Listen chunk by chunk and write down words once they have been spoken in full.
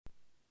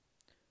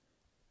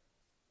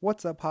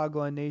What's up,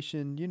 Hogline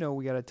Nation? You know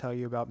we gotta tell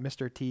you about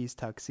Mr. T's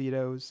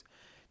Tuxedos.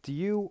 Do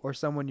you or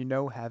someone you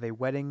know have a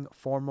wedding,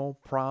 formal,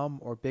 prom,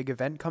 or big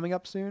event coming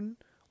up soon?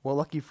 Well,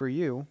 lucky for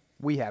you,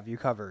 we have you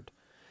covered.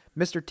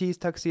 Mr. T's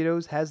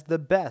Tuxedos has the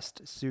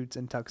best suits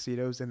and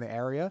tuxedos in the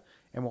area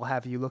and will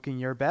have you looking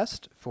your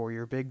best for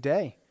your big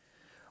day.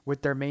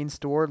 With their main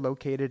store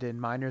located in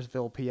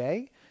Minersville,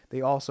 PA,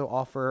 they also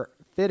offer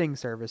fitting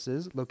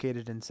services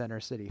located in Center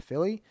City,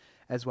 Philly,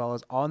 as well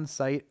as on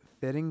site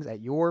fittings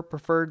at your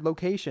preferred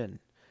location.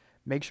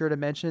 Make sure to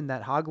mention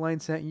that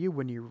Hogline sent you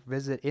when you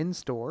visit in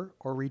store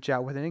or reach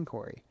out with an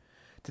inquiry.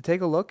 To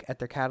take a look at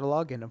their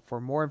catalog and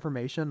for more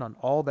information on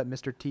all that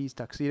Mr. T's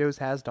Tuxedos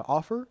has to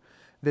offer,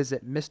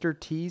 visit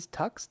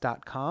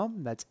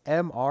mrtstux.com. That's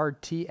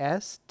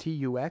mrtstux.com.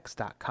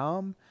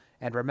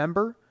 And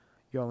remember,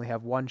 you only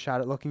have one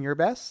shot at looking your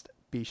best.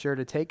 Be sure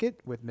to take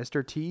it with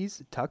Mr.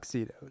 T's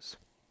Tuxedos.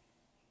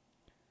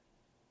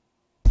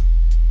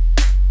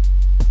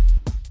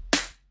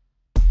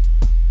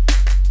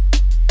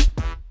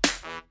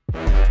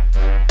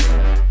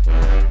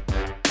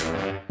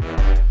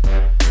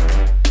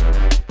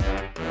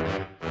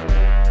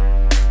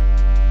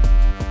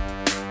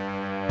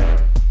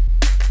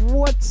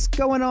 What's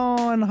going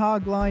on,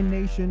 Hogline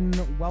Nation?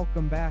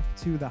 Welcome back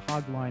to the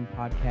Hogline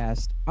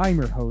Podcast. I'm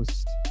your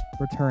host,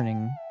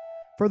 returning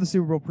for the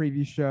Super Bowl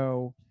preview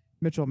show,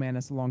 Mitchell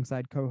Manis,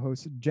 alongside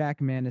co-hosts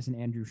Jack Manis and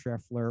Andrew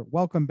Schreffler.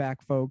 Welcome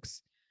back,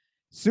 folks.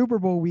 Super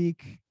Bowl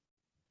week.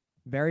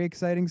 Very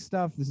exciting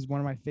stuff. This is one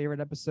of my favorite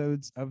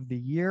episodes of the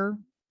year.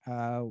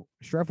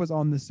 Schreff was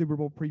on the Super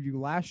Bowl preview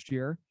last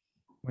year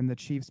when the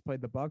Chiefs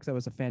played the Bucs. That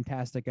was a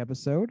fantastic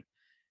episode.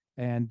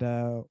 And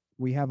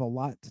we have a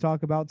lot to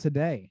talk about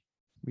today.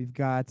 We've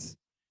got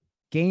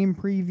game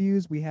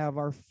previews. We have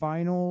our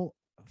final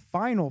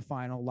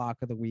lock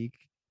of the week,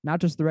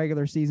 not just the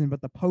regular season, but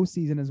the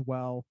postseason as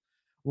well.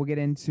 We'll get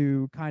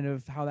into kind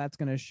of how that's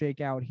going to shake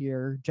out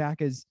here.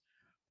 Jack is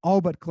all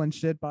but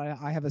clinched it, but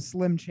I have a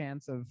slim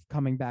chance of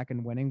coming back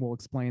and winning. We'll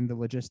explain the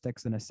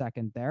logistics in a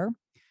second there.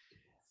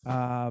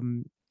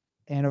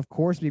 And of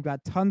course, we've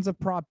got tons of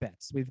prop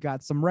bets. We've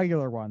got some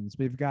regular ones.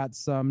 We've got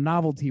some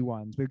novelty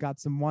ones. We've got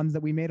some ones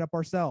that we made up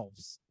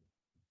ourselves.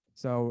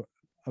 So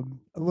a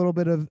little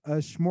bit of a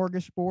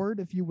smorgasbord,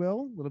 if you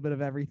will, a little bit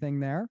of everything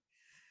there.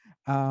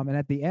 And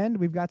at the end,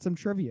 we've got some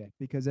trivia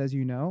because, as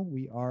you know,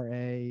 we are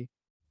a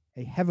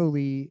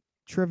heavily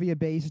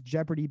trivia-based,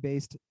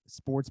 Jeopardy-based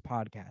sports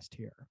podcast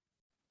here.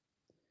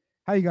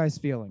 How you guys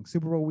feeling?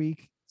 Super Bowl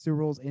week, Super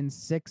Bowl's in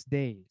 6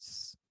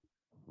 days.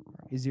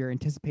 Is your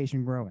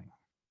anticipation growing?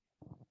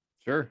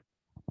 Sure.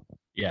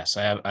 Yes,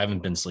 I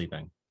haven't been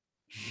sleeping.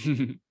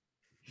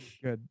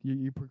 Good.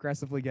 You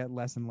progressively get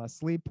less and less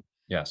sleep.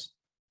 Yes.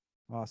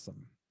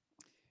 Awesome.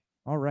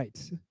 All right.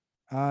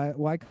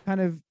 Well, I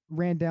kind of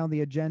ran down the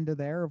agenda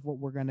there of what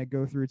we're going to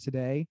go through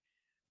today.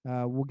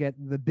 We'll get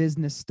the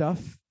business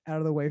stuff out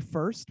of the way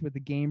first with the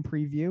game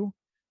preview, a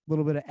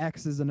little bit of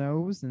X's and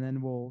O's, and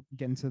then we'll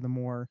get into the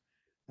more,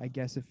 I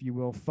guess, if you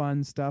will,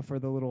 fun stuff or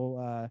the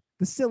little,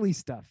 the silly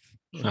stuff.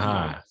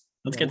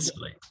 Let's get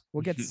silly.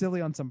 We'll get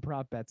silly on some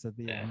prop bets at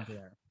the end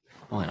there.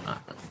 Why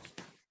not?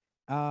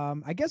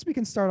 I guess we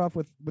can start off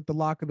with the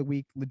lock of the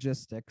week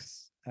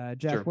logistics.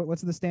 Jack, Sure.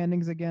 what's the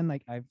standings again?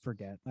 Like, I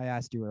forget. I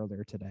asked you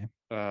earlier today.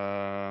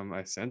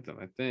 I sent them.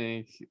 I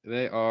think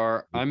they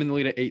are. I'm in the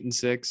lead at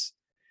 8-6.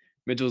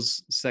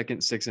 Mitchell's second,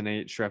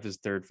 6-8. Schreff is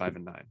third,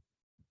 5-9.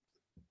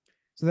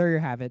 So there you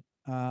have it.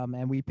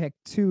 And we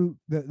picked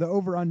the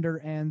over under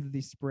and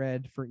the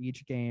spread for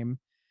each game.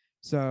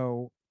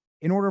 So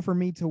in order for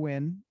me to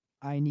win,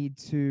 I need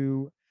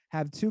to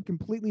have two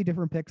completely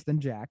different picks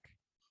than Jack.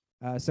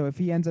 So if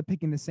he ends up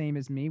picking the same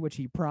as me, which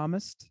he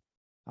promised,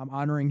 I'm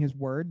honoring his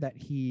word that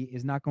he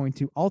is not going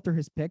to alter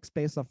his picks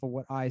based off of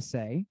what I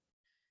say.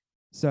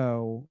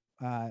 So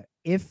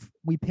if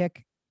we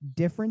pick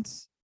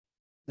difference,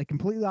 like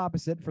completely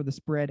opposite for the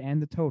spread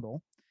and the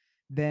total,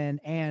 then,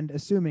 and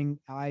assuming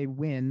I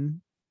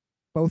win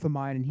both of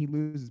mine and he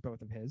loses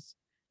both of his,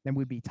 then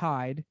we'd be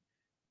tied.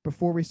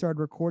 Before we started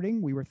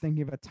recording, we were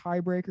thinking of a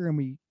tiebreaker and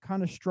we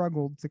kind of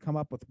struggled to come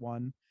up with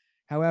one.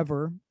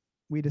 However,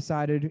 we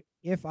decided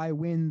if I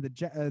win the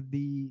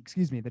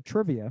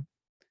trivia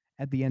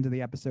at the end of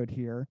the episode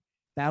here,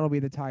 that'll be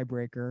the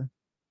tiebreaker,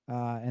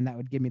 and that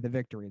would give me the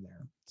victory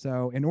there.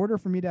 So in order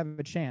for me to have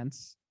a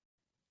chance,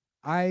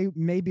 I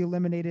may be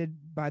eliminated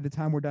by the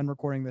time we're done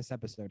recording this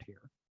episode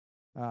here.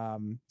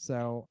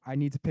 So I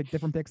need to pick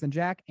different picks than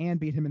Jack and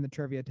beat him in the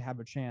trivia to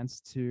have a chance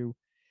to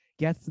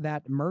get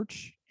that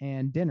merch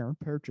and dinner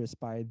purchased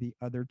by the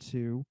other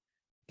two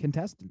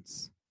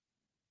contestants.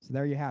 So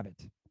there you have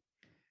it.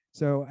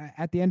 So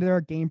at the end of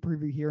our game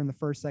preview here in the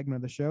first segment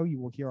of the show, you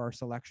will hear our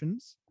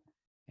selections.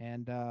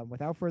 And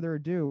without further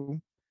ado,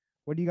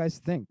 what do you guys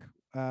think?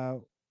 I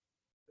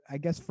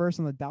guess first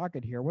on the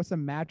docket here, what's a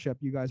matchup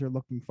you guys are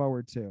looking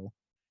forward to?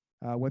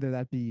 Whether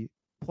that be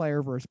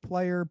player versus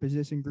player,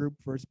 position group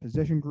versus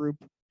position group,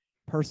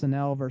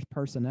 personnel versus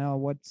personnel.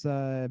 What's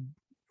a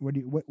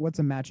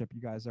matchup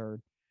you guys are,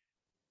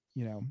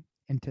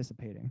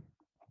 anticipating?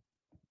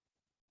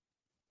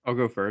 I'll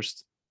go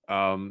first.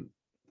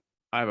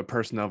 I have a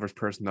personnel versus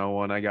personnel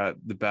one. I got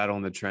the battle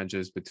in the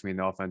trenches between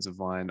the offensive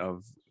line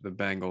of the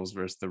Bengals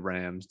versus the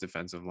Rams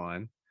defensive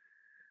line.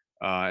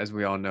 As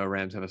we all know,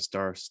 Rams have a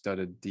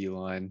star-studded D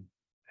line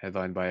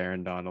headlined by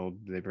Aaron Donald.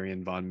 They bring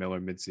in Von Miller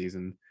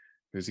midseason,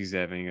 who's he's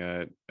having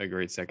a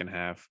great second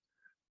half.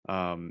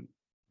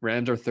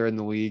 Rams are third in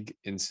the league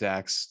in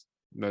sacks,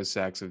 most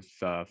sacks of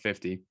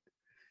 50.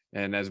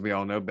 And as we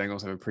all know,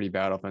 Bengals have a pretty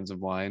bad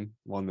offensive line,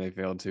 one they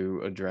failed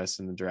to address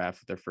in the draft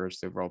with their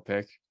first overall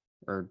pick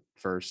or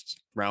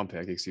first round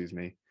pick, excuse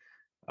me.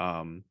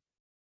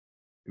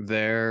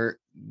 They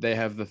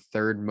have the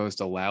third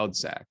most allowed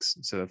sacks.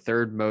 So the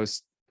third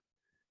most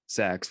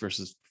sacks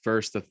versus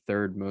first the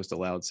third most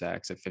allowed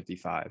sacks at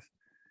 55.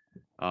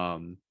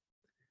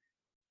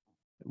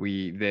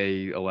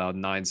 They allowed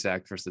 9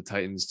 sacks versus the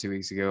Titans 2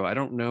 weeks ago. I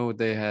don't know what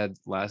they had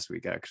last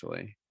week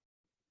actually.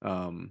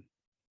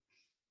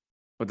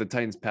 But the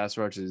Titans pass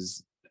rush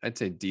is, I'd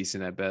say,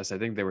 decent at best. I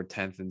think they were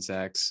 10th in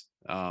sacks.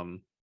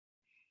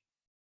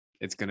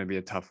 It's going to be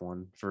a tough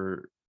one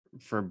for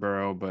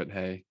Burrow, but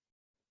hey,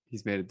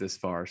 he's made it this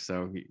far,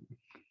 so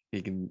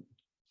he can.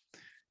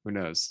 Who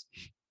knows?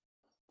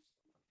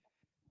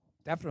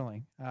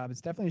 Definitely,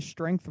 it's definitely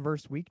strength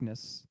versus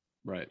weakness,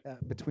 Right.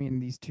 between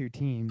these two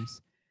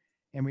teams,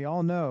 and we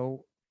all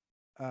know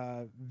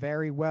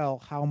very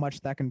well how much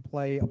that can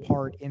play a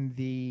part in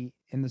the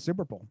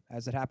Super Bowl,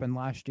 as it happened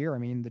last year. I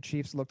mean, the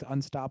Chiefs looked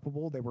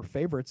unstoppable. They were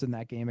favorites in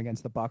that game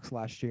against the Bucs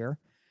last year.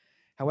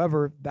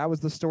 However, that was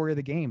the story of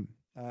the game.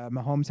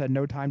 Mahomes had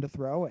no time to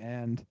throw,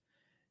 and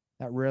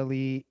that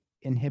really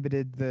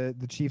inhibited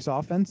the Chiefs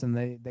offense, and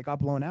they got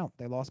blown out.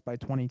 They lost by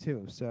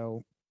 22.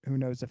 So who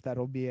knows if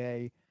that'll be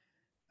a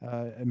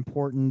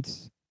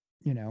important,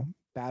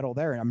 battle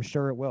there. And I'm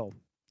sure it will.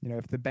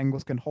 If the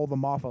Bengals can hold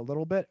them off a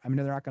little bit, I mean,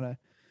 they're not going to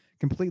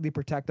completely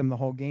protect them the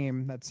whole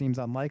game. That seems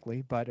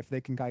unlikely, but if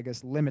they can, I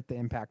guess, limit the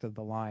impact of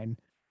the line,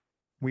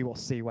 we will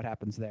see what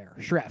happens there.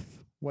 Shref,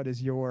 what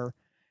is your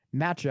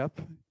matchup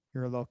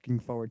you're looking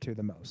forward to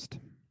the most?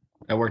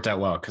 That worked out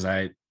well because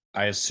I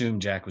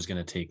assumed Jack was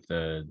going to take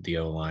the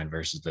O line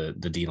versus the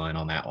D line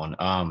on that one.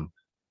 I'm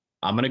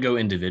going to go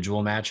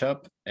individual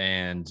matchup,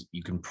 and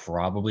you can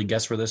probably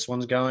guess where this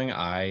one's going.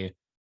 I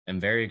am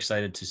very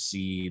excited to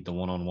see the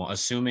one-on-one,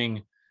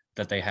 assuming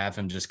that they have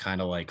him just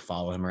kind of like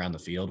follow him around the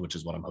field, which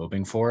is what I'm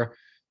hoping for.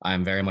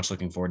 I'm very much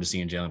looking forward to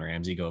seeing Jalen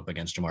Ramsey go up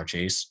against Jamar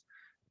Chase.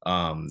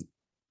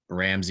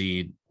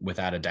 Ramsey,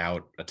 without a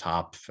doubt, I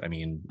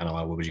don't know,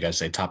 what would you guys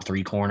say? Top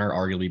 3 corner,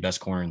 arguably best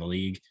corner in the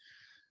league.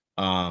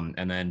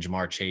 And then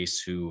Jamar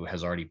Chase, who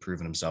has already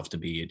proven himself to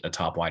be a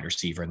top wide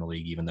receiver in the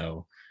league, even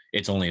though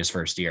it's only his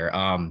first year.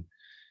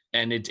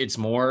 And it's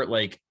more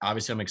like,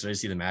 obviously I'm excited to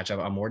see the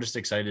matchup. I'm more just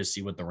excited to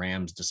see what the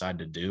Rams decide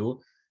to do.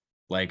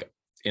 Like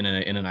in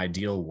an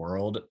ideal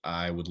world,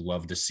 I would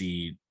love to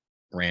see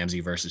Ramsey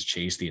versus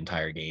Chase the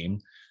entire game.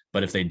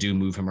 But if they do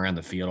move him around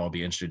the field, I'll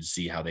be interested to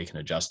see how they can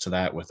adjust to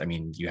that.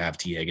 You have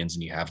T. Higgins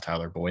and you have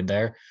Tyler Boyd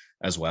there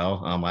as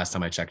well. Last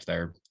time I checked,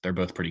 they're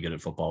both pretty good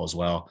at football as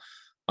well.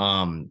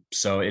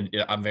 So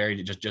I'm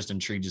very just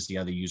intrigued to see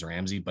how they use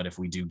Ramsey. But if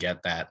we do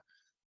get that,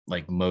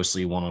 like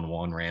mostly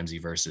one-on-one Ramsey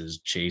versus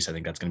Chase, I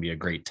think that's going to be a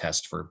great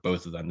test for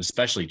both of them,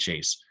 especially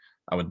Chase.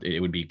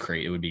 It would be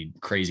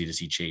crazy to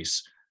see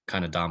Chase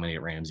kind of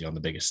dominate Ramsey on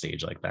the biggest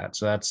stage like that.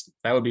 So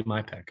that would be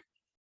my pick.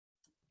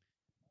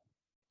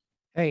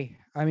 Hey,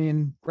 I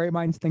mean, great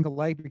minds think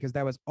alike, because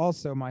that was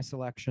also my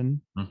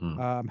selection.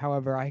 Mm-hmm.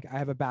 However, I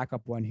have a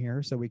backup one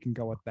here, so we can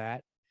go with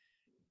that.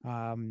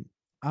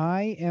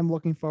 I am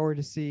looking forward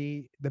to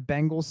see the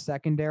Bengals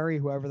secondary,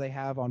 whoever they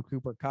have on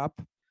Cooper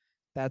Kupp.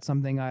 That's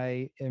something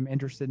I am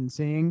interested in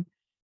seeing.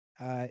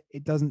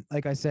 It doesn't,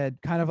 like I said,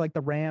 kind of like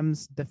the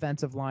Rams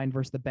defensive line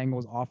versus the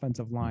Bengals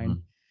offensive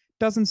line,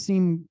 doesn't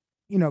seem,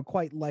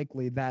 quite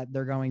likely that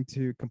they're going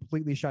to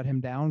completely shut him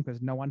down, because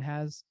no one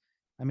has.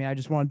 I mean, I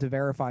just wanted to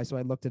verify, so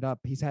I looked it up.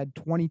 He's had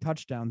 20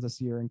 touchdowns this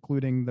year,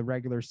 including the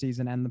regular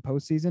season and the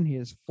postseason. He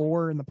has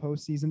 4 in the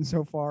postseason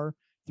so far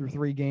through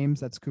 3 games.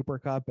 That's Cooper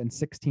Kupp, and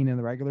 16 in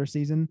the regular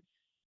season.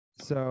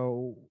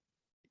 So,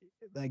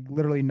 like,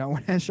 literally no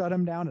one has shut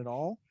him down at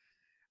all.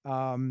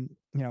 In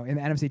the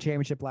NFC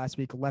Championship last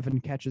week,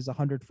 11 catches,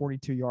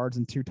 142 yards,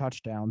 and 2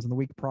 touchdowns. And the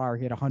week prior,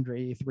 he had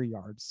 183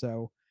 yards.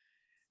 So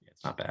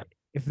it's not bad.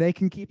 If they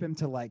can keep him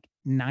to like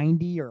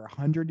 90 or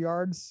 100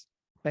 yards,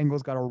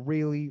 Bengals got a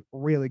really,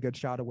 really good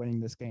shot at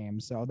winning this game.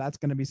 So that's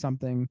going to be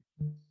something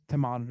to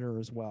monitor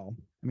as well.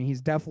 I mean,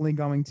 he's definitely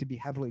going to be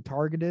heavily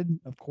targeted,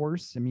 of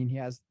course. I mean, he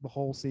has the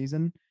whole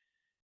season.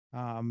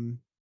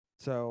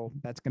 So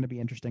that's going to be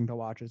interesting to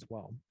watch as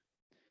well.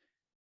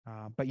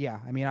 But yeah,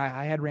 I mean,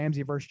 I had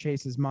Ramsey versus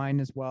Chase as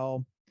mine as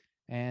well.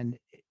 And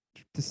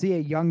to see a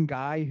young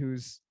guy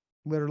who's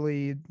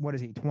literally,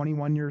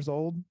 21 years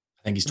old?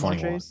 I think he's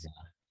 21. Chase,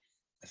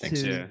 I think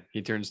so. Yeah,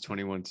 he turns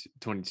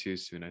 22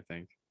 soon, I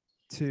think.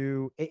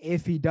 To,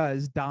 if he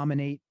does,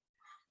 dominate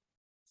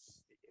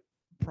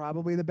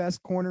probably the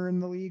best corner in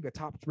the league, a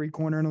top 3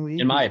 corner in the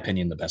league. In my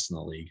opinion, the best in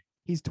the league.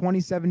 he's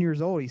 27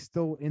 years old. He's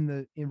still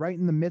right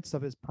in the midst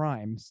of his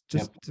primes.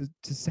 Just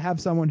to have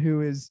someone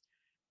who is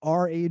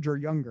our age or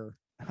younger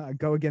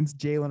go against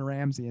Jalen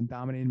Ramsey and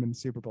dominate him in the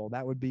Super Bowl,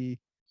 that would be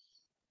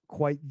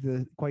quite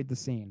the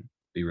scene.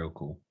 Be real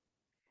cool.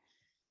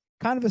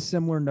 Kind of a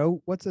similar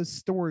note, what's a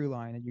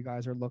storyline that you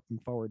guys are looking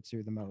forward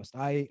to the most?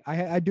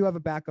 I do have a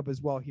backup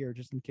as well here,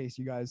 just in case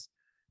you guys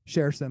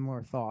share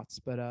similar thoughts.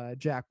 But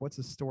Jack, what's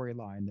a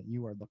storyline that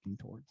you are looking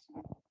towards?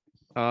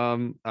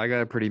 I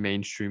got a pretty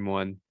mainstream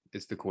one.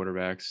 It's the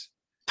quarterbacks.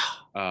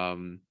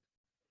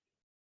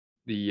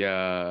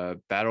 The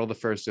battle of the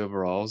first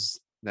overalls.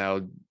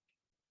 Now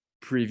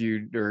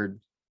previewed, or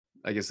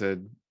I guess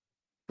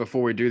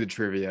before we do the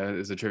trivia,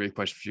 is a trivia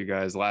question for you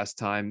guys. Last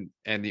time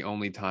and the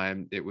only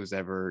time it was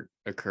ever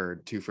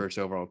occurred, 2 first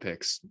overall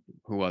picks.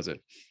 Who was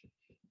it?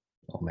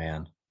 Oh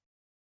man.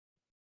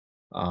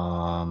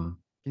 Can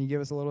you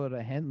give us a little bit of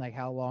a hint? Like,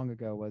 how long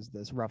ago was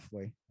this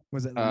roughly?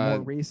 Was it more Uh,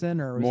 recent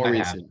or was More it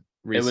recent.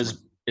 It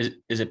was.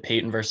 Is it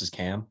Peyton versus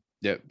Cam?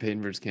 Yep,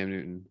 Peyton versus Cam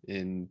Newton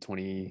in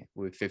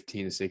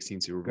 2015 to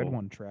 16 Super Bowl. good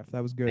one, Trev?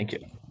 That was good. Thank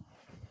you.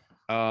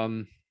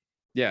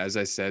 Yeah, as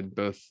I said,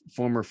 both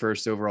former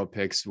first overall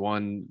picks,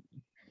 one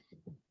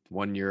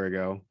year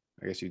ago,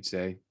 I guess you'd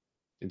say,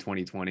 in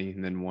 2020,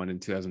 and then one in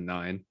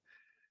 2009.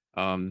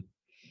 And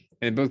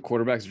both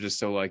quarterbacks are just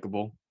so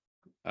likable.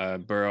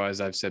 Burrow,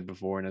 as I've said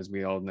before, and as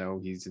we all know,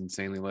 he's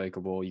insanely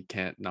likable. You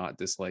can't not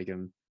dislike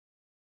him.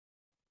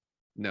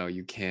 No,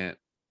 you can't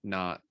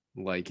not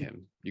like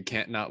him. You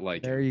can't not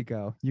like There him. you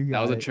go. You got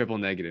That was it. a triple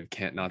negative.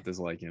 Can't not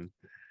dislike him.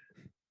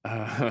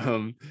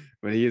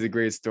 But he has a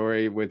great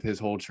story with his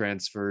whole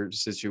transfer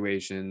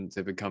situation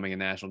to becoming a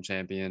national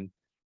champion,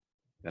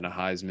 then a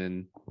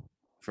Heisman,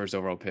 first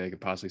overall pick,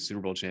 and possibly Super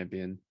Bowl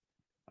champion.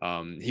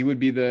 He would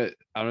be I don't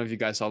know if you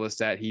guys saw the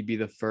stat, he'd be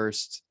the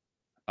first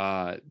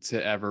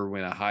to ever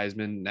win a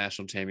Heisman,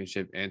 national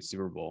championship, and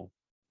Super Bowl.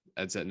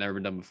 That's never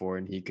been done before,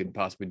 and he could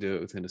possibly do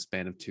it within a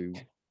span of 2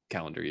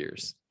 calendar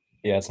years.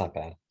 Yeah, it's not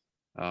bad.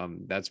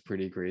 That's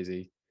pretty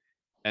crazy.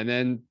 And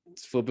then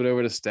flip it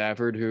over to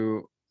Stafford,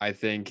 who I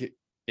think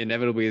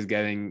inevitably is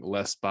getting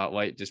less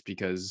spotlight just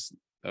because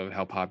of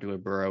how popular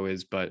Burrow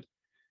is. But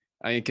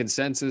I mean,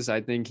 consensus,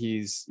 I think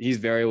he's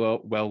very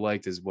well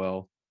liked as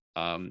well.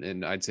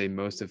 And I'd say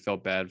most have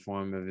felt bad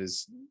for him of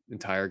his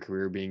entire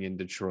career being in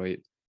Detroit.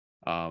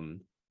 A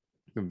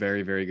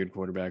very, very good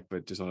quarterback,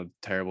 but just on a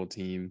terrible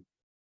team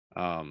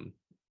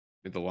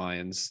with the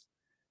Lions.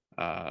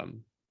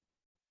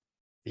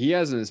 He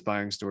has an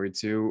inspiring story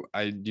too.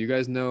 Do you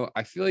guys know?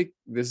 I feel like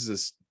this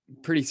is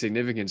a pretty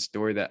significant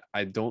story that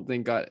I don't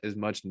think got as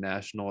much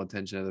national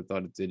attention as I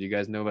thought it did. You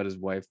guys know about his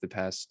wife the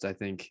past, I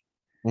think,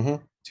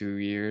 2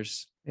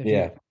 years. If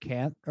Yeah. you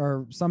can't,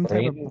 or some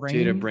type of She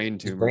had a brain. brain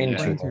tumor. Brain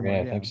yeah. tumor.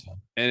 Yeah, I think so.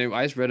 And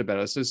I just read about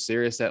it. It's so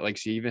serious that like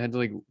she even had to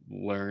like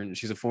learn.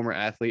 She's a former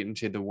athlete and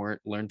she had to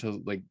learn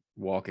to like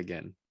walk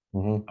again.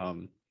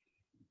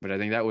 But I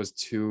think that was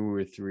 2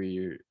 or 3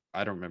 years.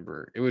 I don't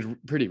remember. It was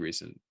pretty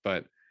recent,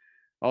 but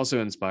also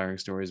an inspiring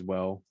story as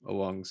well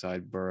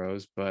alongside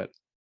Burrows. But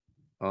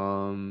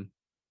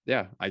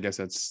yeah, I guess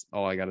that's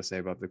all I got to say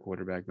about the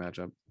quarterback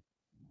matchup.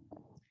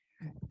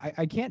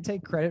 I can't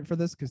take credit for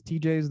this because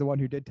TJ is the one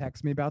who did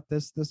text me about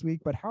this week.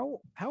 But how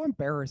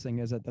embarrassing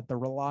is it that the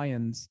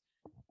Lions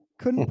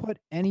couldn't put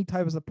any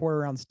type of support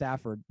around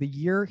Stafford? The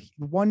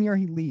 1 year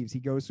he leaves, he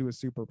goes to a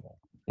Super Bowl,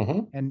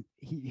 and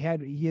he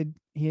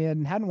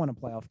hadn't won a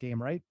playoff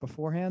game right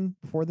before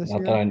this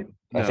Not year. that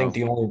I think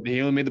he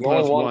only made the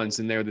playoffs once,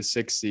 and they were the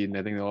 6th seed, and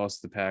I think they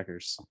lost to the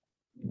Packers.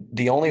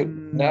 The only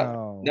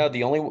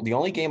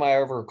game I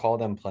ever recall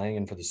them playing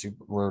in for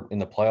the in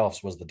the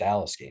playoffs was the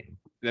Dallas game.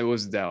 That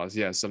was Dallas.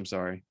 Yes, I'm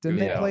sorry. Didn't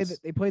they play?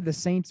 They played the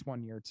Saints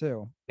 1 year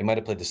too. They might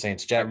have played the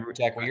Saints. Jack,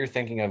 what you're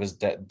thinking of is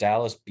that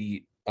Dallas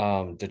beat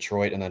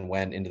Detroit and then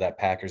went into that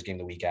Packers game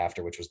the week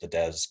after, which was the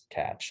Dez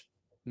catch.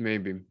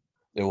 Maybe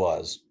it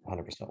was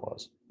 100%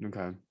 was.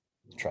 Okay.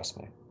 Trust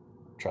me,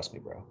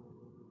 bro.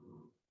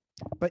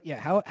 But yeah,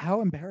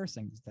 how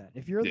embarrassing is that?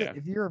 If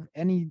you're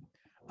any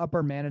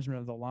upper management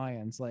of the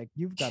Lions, like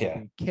you've got to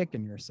be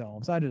kicking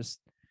yourselves.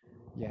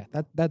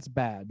 That's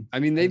bad. I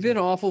mean, they've been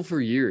awful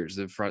for years.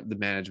 The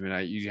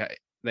management,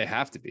 they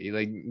have to be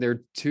like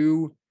their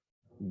 2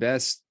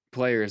 best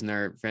players in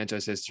their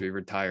franchise history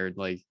retired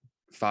like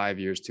 5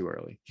 years too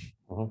early.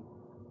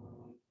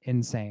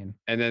 Insane.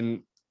 And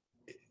then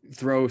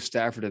throw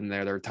Stafford in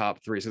there, their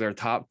top 3. So their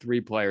top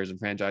 3 players in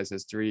franchise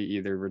history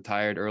either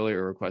retired early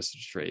or requested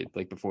trade,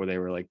 like before they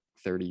were like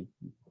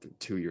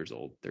 32 years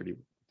old, 30.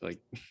 Like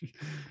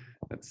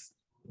it's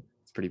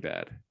pretty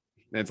bad.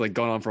 And it's like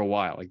going on for a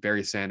while. Like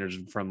Barry Sanders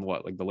from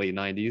like the late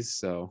 90s.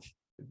 So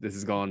this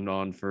has gone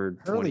on for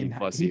 20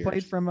 plus years. He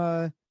played from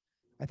I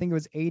think it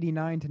was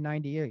 89 to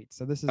 98.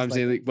 So this is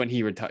saying like when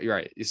he retired.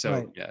 Right. So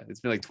right. Yeah,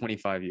 it's been like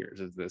 25 years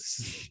of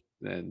this.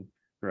 Then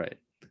right.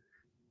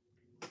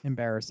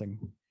 Embarrassing.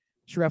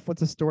 Shref,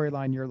 what's a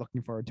storyline you're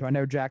looking forward to? I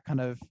know Jack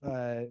kind of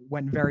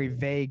went very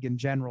vague in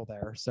general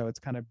there, so it's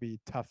kind of be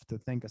tough to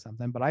think of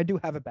something. But I do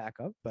have a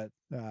backup. But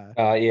Yeah,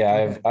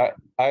 go ahead.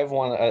 I have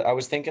one. I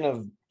was thinking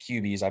of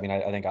QBs. I mean,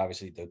 I think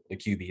obviously the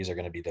QBs are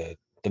going to be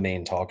the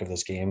main talk of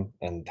this game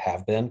and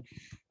have been.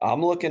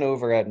 I'm looking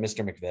over at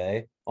Mr.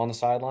 McVay on the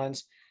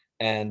sidelines,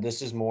 and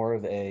this is more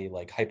of a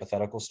like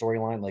hypothetical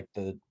storyline,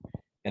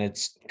 and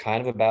it's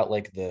kind of about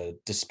like the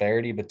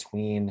disparity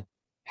between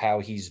how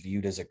he's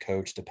viewed as a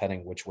coach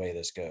depending which way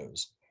this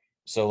goes.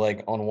 So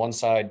like on one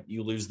side,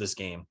 you lose this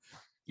game,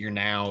 you're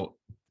now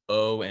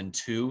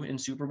 0-2 in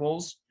Super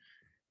Bowls.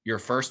 Your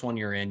first one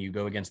you're in, you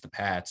go against the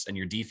Pats, and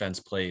your defense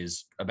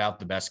plays about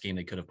the best game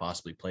they could have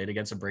possibly played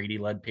against a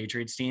Brady-led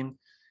Patriots team.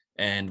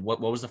 And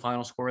what was the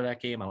final score of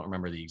that game? I don't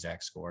remember the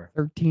exact score.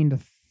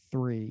 13-3.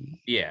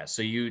 Yeah,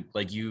 so you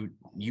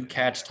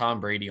catch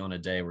Tom Brady on a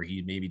day where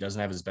he maybe doesn't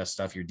have his best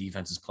stuff. Your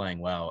defense is playing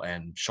well,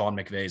 and Sean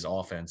McVay's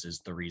offense is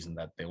the reason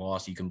that they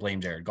lost. You can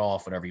blame Jared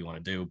Goff, whatever you want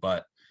to do,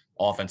 but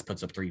offense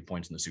puts up 3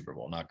 points in the Super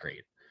Bowl. Not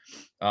great.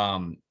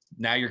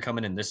 Now you're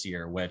coming in this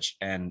year,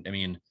 and I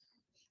mean,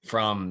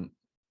 from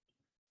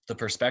the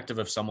perspective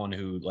of someone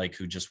who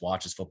just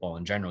watches football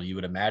in general, you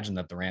would imagine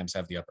that the Rams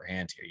have the upper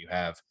hand here. You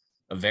have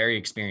a very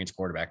experienced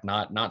quarterback,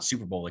 not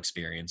Super Bowl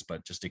experience,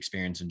 but just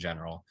experience in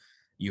general.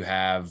 You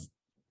have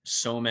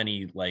so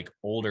many like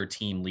older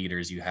team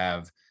leaders. You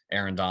have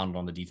Aaron Donald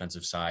on the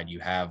defensive side. You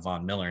have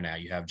Von Miller now.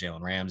 You have Jalen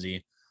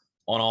Ramsey.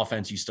 On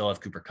offense, you still have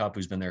Cooper Kupp,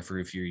 who's been there for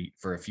a few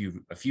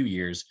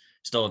years.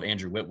 Still have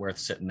Andrew Whitworth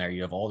sitting there.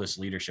 You have all this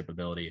leadership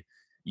ability.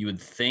 You would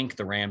think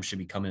the Rams should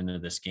be coming into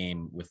this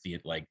game with the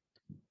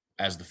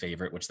as the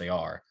favorite, which they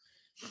are.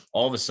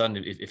 All of a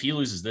sudden, if he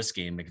loses this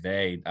game,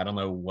 McVay, I don't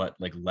know what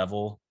like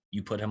level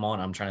you put him on.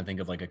 I'm trying to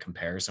think of like a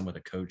comparison with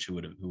a coach who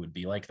would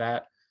be like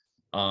that.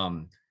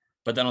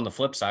 But then on the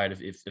flip side,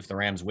 if the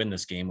Rams win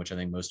this game, which I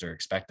think most are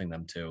expecting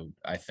them to,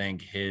 I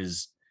think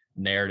his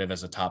narrative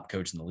as a top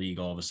coach in the league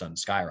all of a sudden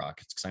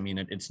skyrockets. Because I mean,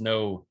 it's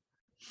no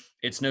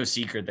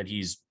secret that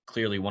he's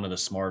clearly one of the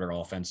smarter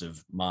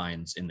offensive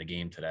minds in the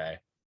game today.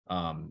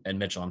 And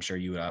Mitchell, I'm sure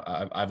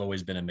I've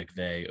always been a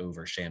McVay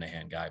over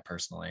Shanahan guy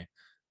personally.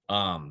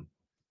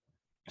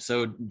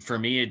 So for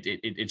me,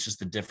 it's just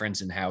the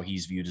difference in how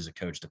he's viewed as a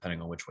coach,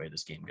 depending on which way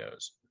this game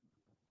goes.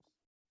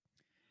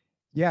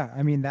 Yeah,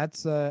 I mean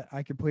that's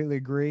I completely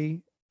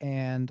agree.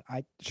 And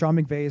Sean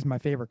McVay is my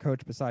favorite coach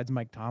besides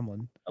Mike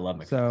Tomlin. I love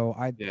McVay. So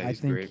I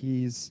think great.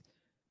 he's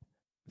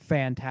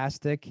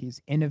fantastic.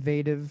 He's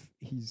innovative.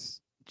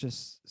 He's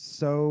just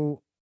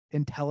so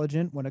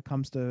intelligent when it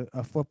comes to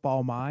a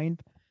football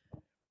mind.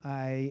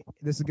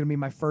 This is going to be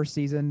my first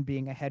season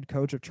being a head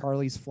coach of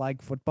Charlie's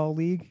Flag Football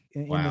League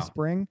in the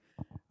spring.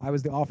 I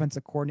was the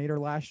offensive coordinator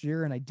last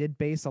year, and I did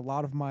base a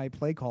lot of my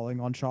play calling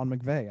on Sean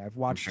McVay. I've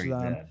watched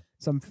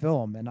some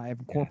film, and I have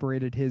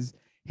incorporated his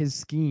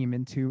scheme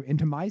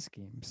into my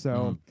scheme.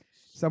 So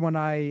someone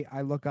I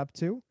look up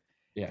to,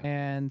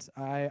 and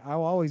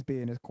I'll always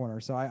be in his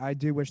corner. So I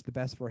do wish the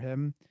best for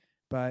him,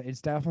 but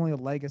it's definitely a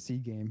legacy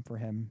game for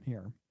him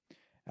here.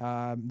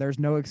 There's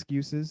no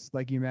excuses,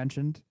 like you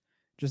mentioned.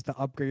 Just the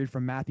upgrade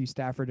from Matthew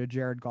Stafford to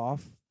Jared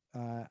Goff.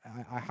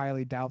 I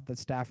highly doubt that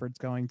Stafford's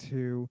going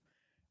to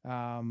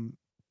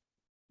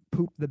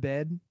poop the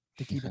bed,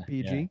 to keep it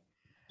PG.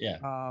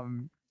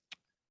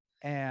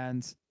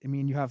 And I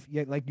mean, you have,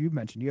 like you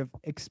mentioned, you have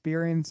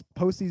experience,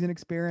 postseason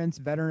experience,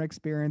 veteran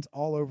experience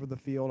all over the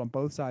field on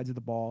both sides of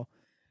the ball.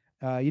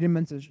 You didn't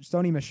mention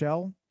Sony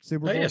Michel,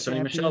 Super Bowl champion.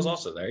 Sony Michel's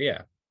also there.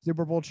 Yeah.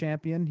 Super Bowl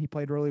champion. He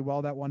played really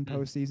well that one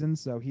postseason,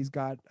 so he's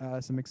got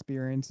some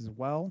experience as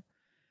well.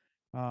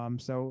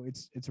 So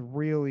it's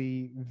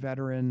really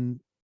veteran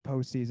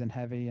postseason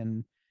heavy,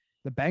 and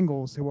the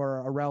Bengals, who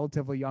are a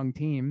relatively young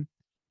team,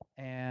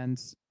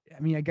 and I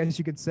mean, I guess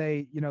you could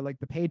say, like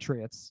the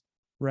Patriots,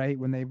 right?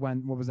 When they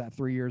went, what was that,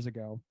 3 years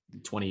ago?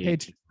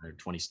 2018 or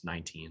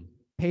 2019.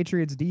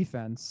 Patriots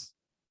defense,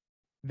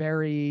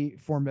 very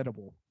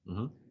formidable.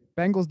 Mm-hmm.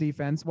 Bengals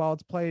defense, while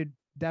it's played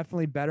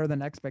definitely better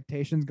than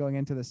expectations going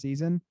into the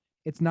season,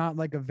 it's not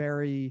like a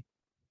very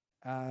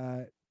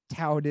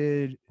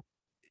touted.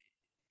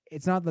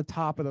 It's not the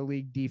top of the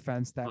league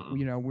defense that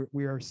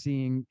we are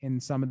seeing in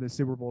some of the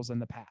Super Bowls in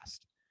the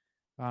past.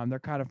 They're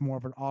kind of more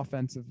of an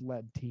offensive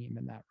led team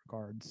in that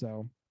regard.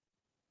 So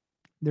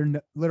there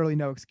are literally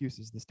no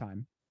excuses this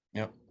time.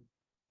 Yep.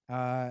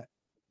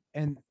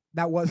 And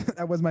that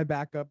was my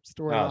backup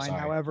storyline.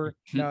 However,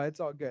 no, it's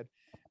all good.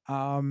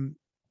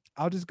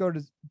 I'll just go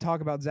to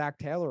talk about Zach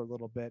Taylor a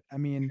little bit. I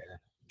mean,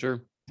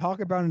 sure. Talk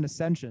about an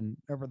ascension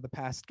over the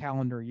past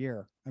calendar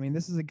year. I mean,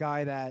 this is a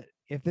guy that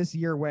if this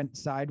year went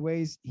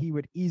sideways, he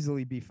would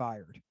easily be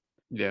fired.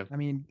 Yeah. I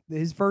mean,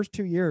 his first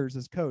 2 years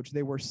as coach,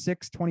 they were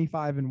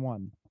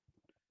 6-25-1.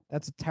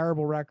 That's a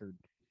terrible record.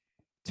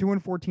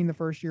 2-14 the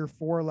first year,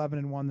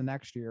 4-11-1 the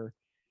next year.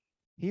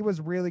 He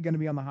was really going to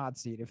be on the hot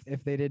seat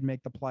if they did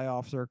make the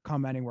playoffs or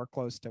come anywhere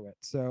close to it.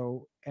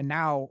 So, and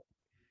now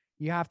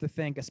you have to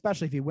think,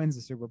 especially if he wins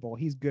the Super Bowl,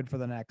 he's good for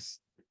the next.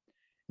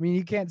 I mean,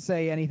 you can't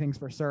say anything's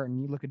for certain.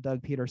 You look at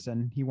Doug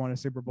Peterson; he won a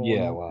Super Bowl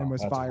and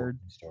was fired.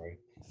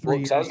 3 Well,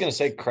 'cause I was going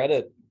to years. say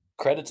credit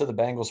to the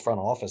Bengals front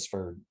office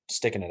for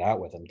sticking it out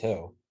with him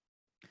too.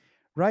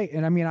 Right.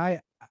 And I mean,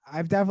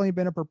 I've definitely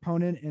been a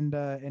proponent and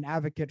an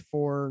advocate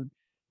for,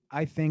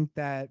 I think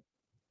that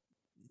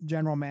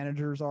general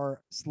managers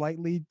are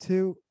slightly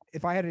too,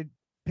 if I had to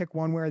pick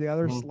one way or the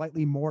other, Mhm.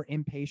 slightly more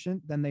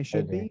impatient than they I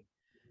should agree.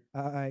 be.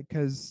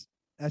 Because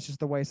that's just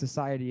the way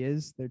society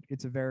is.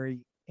 It's a very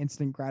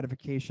instant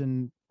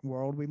gratification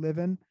world we live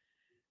in.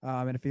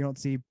 And if you don't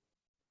see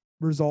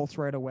results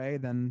right away,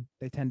 then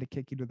they tend to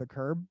kick you to the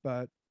curb.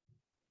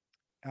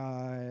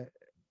 Uh,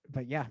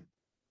 but yeah,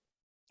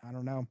 I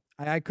don't know.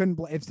 I couldn't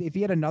if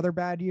he had another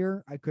bad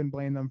year, I couldn't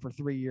blame them for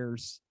 3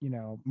 years,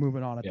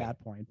 moving on at Yeah. that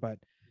point. But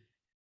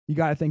you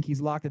got to think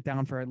he's locked it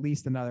down for at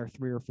least another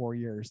 3 or 4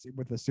 years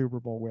with a Super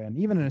Bowl win.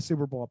 Even in a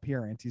Super Bowl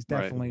appearance, he's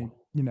Right. definitely,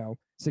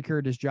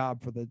 secured his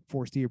job for the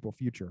foreseeable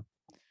future.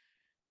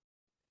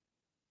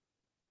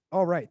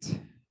 All right.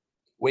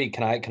 Wait,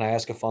 can I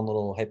ask a fun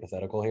little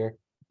hypothetical here?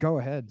 Go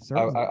ahead. I,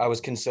 Certainly. I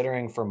was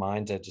considering for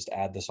mine to just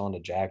add this on to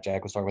Jack.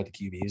 Jack was talking about the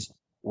QBs.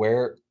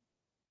 Where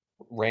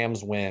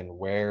Rams win,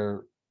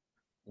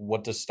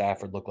 what does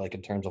Stafford look like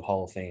in terms of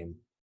Hall of Fame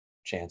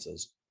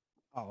chances?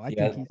 Oh, I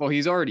Yeah, think Well,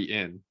 he's already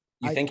in.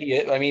 you I- think he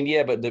is? I mean,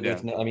 yeah, but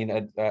Yeah. with I mean,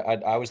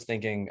 I was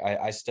thinking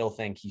I still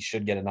think he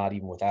should get a nod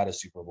even without a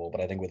Super Bowl, but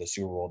I think with a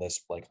Super Bowl,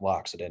 this like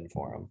locks it in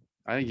for him.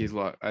 I think he's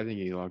locked. I think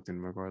he locked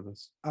in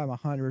regardless. I'm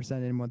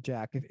 100% in with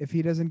Jack. If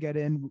he doesn't get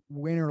in,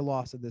 win or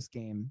loss of this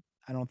game,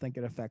 I don't think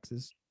it affects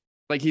his.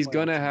 Like he's Playoff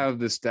gonna team. have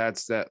the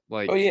stats that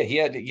like Oh yeah, he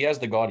has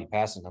the gaudy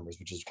passing numbers,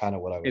 which is kind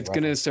of what I was. it's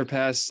gonna referencing.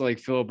 surpass like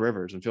Philip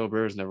Rivers, and Philip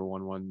Rivers never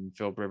won one.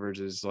 Philip Rivers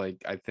is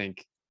like I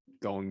think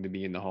going to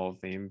be in the Hall of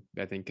Fame.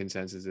 I think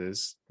consensus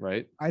is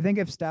right. I think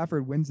if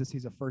Stafford wins this,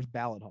 he's a first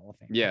ballot Hall of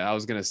Fame. Yeah, I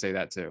was gonna say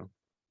that too.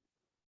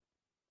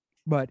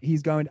 But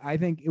he's going. I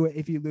think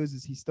if he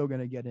loses, he's still going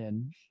to get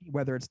in,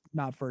 whether it's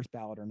not first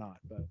ballot or not.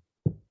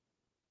 But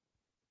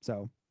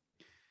so,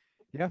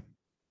 yeah,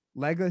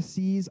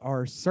 legacies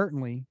are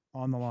certainly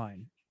on the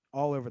line,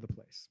 all over the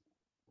place.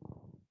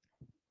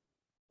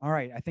 All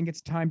right, I think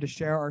it's time to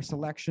share our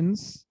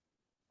selections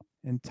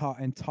and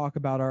talk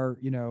about our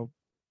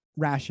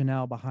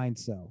rationale behind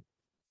so.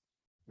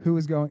 Who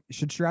is going?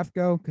 Should Shref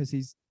go? Because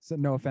he's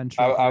no offense.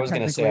 Shref, I you're was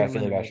gonna say I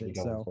technically feel like I should be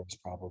eliminated, going so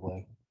first,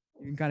 probably.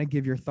 you can kind of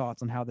give your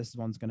thoughts on how this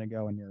one's going to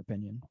go, in your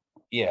opinion.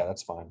 Yeah,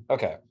 that's fine.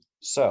 Okay,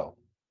 so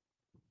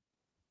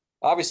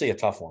obviously a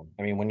tough one.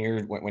 I mean, when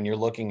you're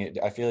looking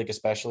at, I feel like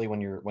especially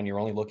when you're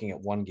only looking at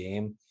one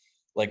game,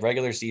 like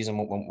regular season,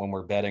 when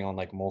we're betting on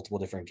like multiple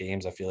different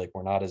games, I feel like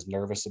we're not as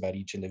nervous about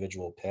each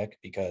individual pick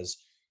because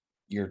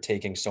you're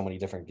taking so many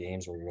different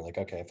games where you're like,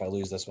 okay, if I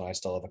lose this one, I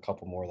still have a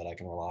couple more that I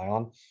can rely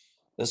on.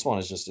 This one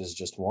is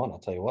just one. I'll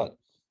tell you what.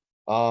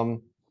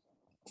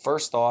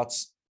 First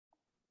thoughts.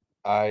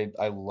 I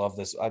love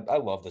this. I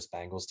love this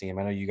Bengals team.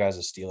 I know you guys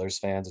as Steelers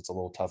fans, it's a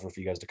little tougher for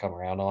you guys to come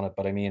around on it,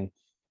 but I mean,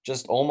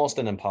 just almost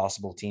an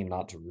impossible team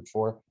not to root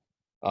for.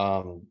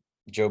 Um,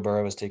 Joe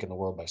Burrow has taken the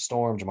world by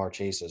storm. Jamar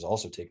Chase has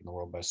also taken the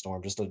world by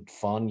storm. Just a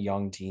fun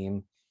young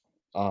team,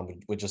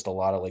 with just a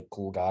lot of like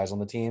cool guys on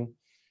the team.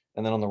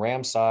 And then on the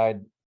Rams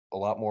side, a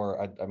lot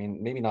more. I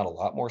mean, maybe not a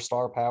lot more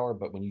star power,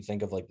 but when you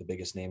think of like the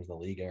biggest names in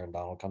the league, Aaron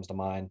Donald comes to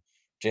mind,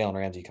 Jalen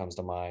Ramsey comes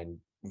to mind,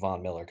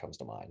 Von Miller comes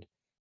to mind.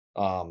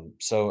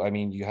 So I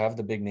mean, you have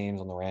the big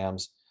names on the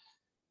Rams.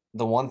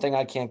 The one thing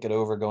I can't get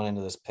over going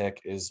into this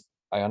pick is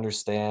I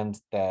understand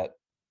that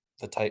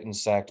the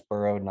Titans sacked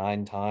Burrow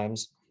 9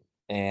 times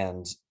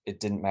and it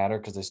didn't matter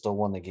because they still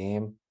won the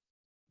game.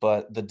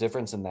 But the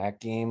difference in that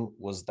game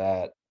was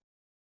that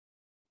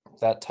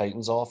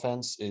Titans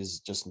offense is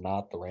just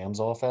not the Rams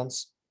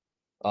offense.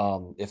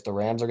 If the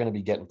Rams are going to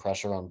be getting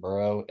pressure on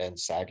Burrow and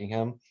sacking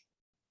him,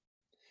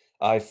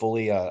 I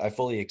fully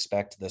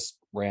expect this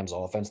Rams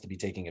offense to be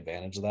taking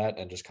advantage of that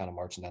and just kind of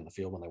marching down the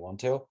field when they want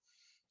to.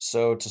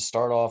 So to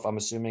start off, I'm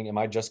assuming, am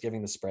I just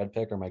giving the spread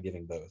pick or am I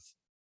giving both?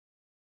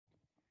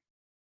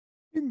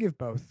 You can give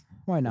both.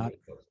 Why not?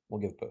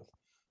 We'll give both.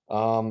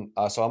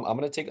 So I'm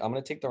gonna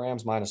take the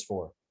Rams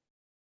 -4.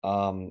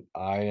 I'm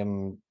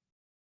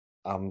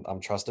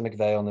trusting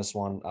McVay on this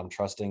one. I'm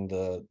trusting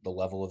the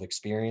level of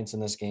experience in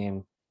this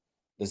game.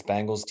 This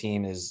Bengals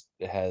team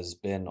has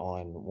been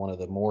on one of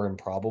the more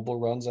improbable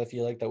runs I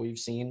feel like that we've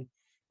seen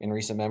in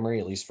recent memory,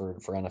 at least for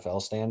NFL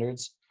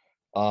standards.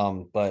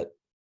 But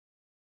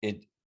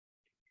it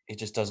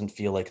just doesn't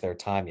feel like their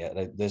time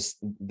yet. This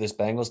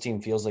Bengals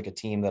team feels like a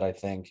team that I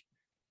think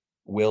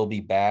will be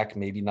back,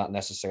 maybe not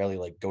necessarily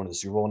like going to the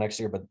Super Bowl next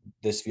year, but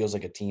this feels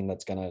like a team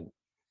that's gonna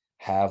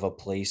have a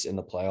place in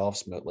the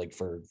playoffs, but like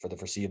for the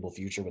foreseeable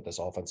future with this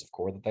offensive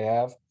core that they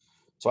have.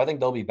 So I think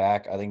they'll be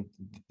back. I think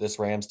this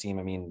Rams team,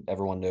 I mean,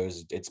 everyone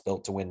knows it's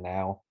built to win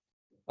now.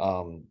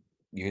 I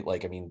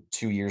mean,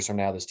 2 years from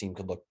now, this team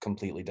could look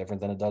completely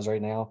different than it does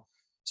right now.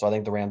 So I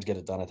think the Rams get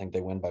it done. I think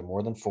they win by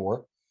more than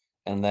 4.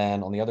 And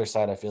then on the other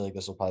side, I feel like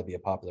this will probably be a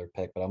popular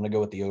pick, but I'm going to go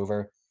with the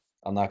over.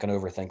 I'm not going to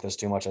overthink this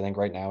too much. I think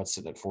right now it's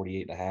sitting at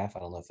 48.5. I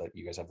don't know if that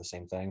you guys have the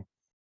same thing.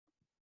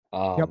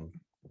 Yep.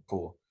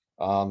 Cool.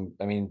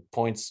 I mean,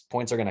 points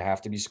are going to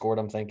have to be scored,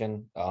 I'm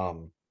thinking.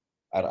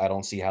 I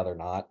don't see how they're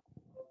not.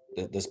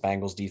 This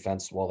Bengals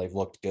defense, while they've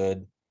looked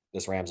good,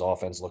 this Rams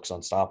offense looks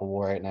unstoppable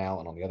right now.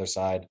 And on the other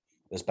side,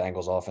 this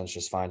Bengals offense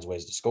just finds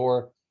ways to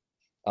score.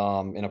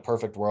 In a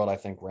perfect world, I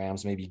think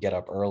Rams maybe get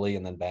up early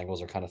and then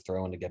Bengals are kind of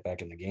throwing to get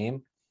back in the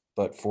game.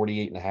 But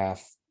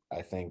 48.5,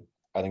 I think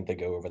they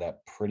go over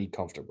that pretty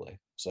comfortably.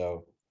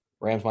 So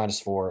Rams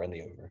 -4 and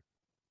the over.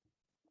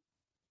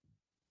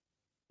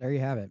 There you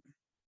have it.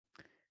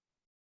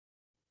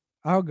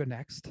 I'll go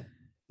next,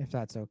 if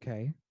that's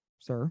okay,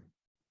 sir.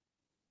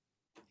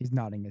 He's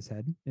nodding his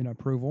head in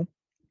approval.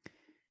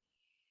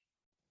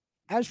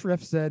 As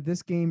Shrift said,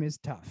 this game is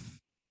tough.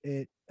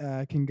 It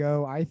can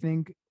go, I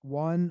think,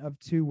 one of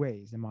two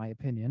ways, in my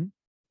opinion.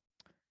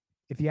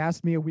 If you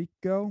asked me a week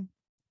ago,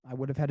 I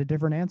would have had a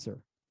different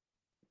answer.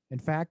 In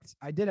fact,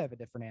 I did have a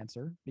different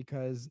answer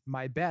because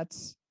my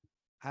bets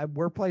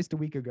were placed a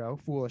week ago.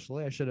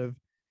 Foolishly, I should have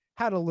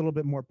had a little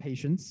bit more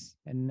patience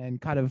and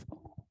kind of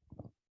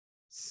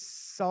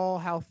saw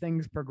how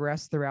things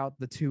progressed throughout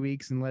the 2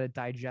 weeks and let it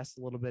digest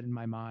a little bit in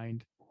my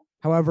mind.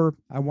 However,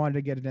 I wanted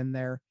to get it in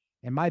there,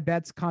 and my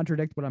bets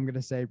contradict what I'm going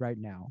to say right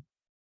now.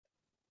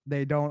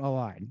 They don't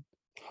align.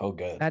 Oh,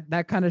 good.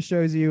 That kind of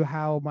shows you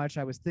how much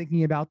I was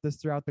thinking about this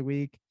throughout the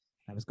week.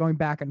 I was going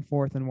back and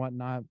forth and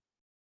whatnot.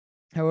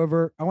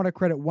 However, I want to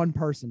credit one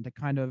person to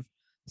kind of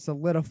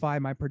solidify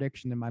my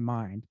prediction in my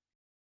mind,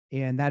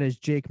 and that is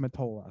Jake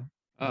Matola.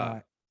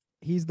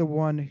 He's the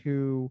one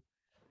who,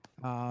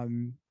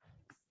 kind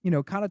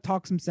of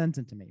talked some sense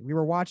into me. We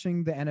were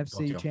watching the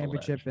NFC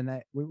Championship, and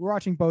that we were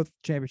watching both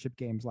championship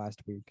games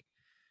last week.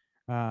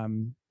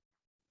 And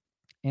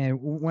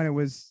when it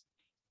was,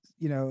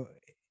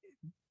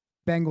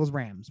 Bengals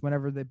Rams,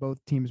 whenever they both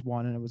teams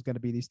won, and it was going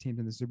to be these teams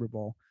in the Super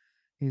Bowl,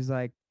 he's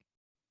like,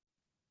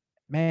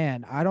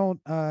 man, I don't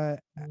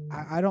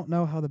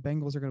know how the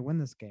Bengals are going to win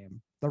this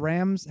game. The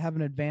Rams have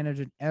an advantage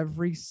in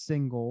every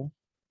single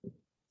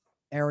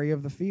area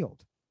of the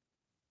field.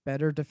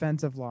 Better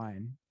defensive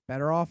line,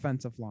 better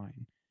offensive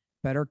line,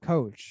 better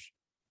coach.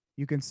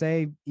 You can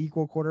say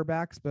equal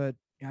quarterbacks, but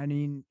I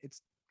mean,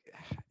 it's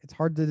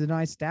hard to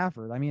deny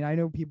Stafford. I mean, I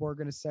know people are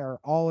going to say are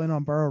all in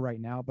on Burrow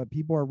right now, but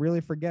people are really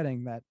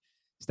forgetting that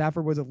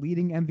Stafford was a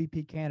leading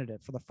MVP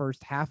candidate for the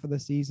first half of the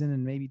season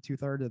and maybe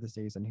 2/3 of the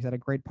season. He's had a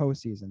great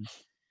postseason.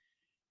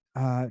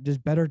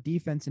 Just better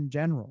defense in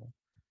general.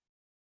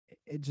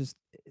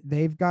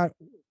 They've got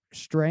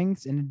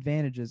strengths and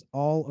advantages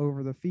all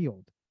over the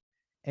field.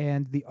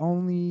 And the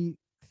only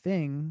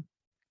thing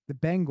the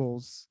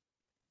Bengals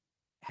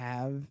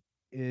have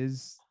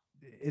is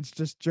it's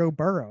just Joe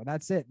Burrow.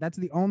 That's it. That's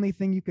the only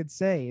thing you could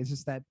say. It's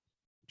just that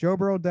Joe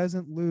Burrow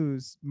doesn't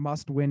lose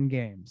must-win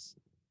games.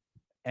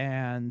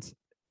 And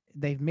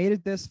they've made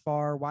it this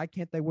far. Why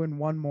can't they win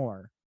one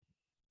more?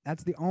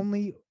 That's the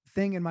only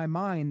thing in my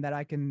mind that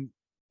I can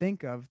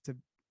think of to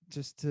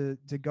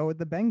go with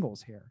the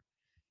Bengals here.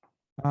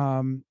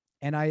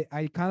 And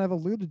I kind of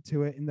alluded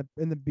to it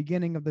in the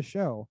beginning of the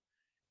show.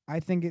 I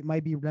think it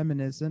might be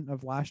reminiscent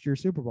of last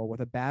year's Super Bowl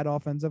with a bad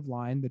offensive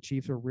line. The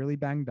Chiefs were really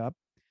banged up,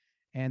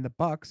 and the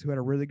Bucks, who had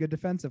a really good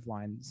defensive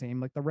line, same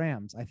like the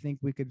Rams. I think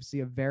we could see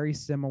a very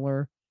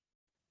similar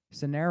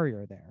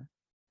scenario there.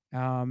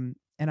 And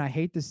I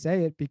hate to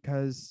say it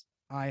because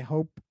I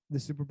hope the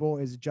Super Bowl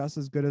is just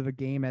as good of a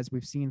game as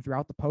we've seen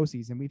throughout the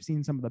postseason. We've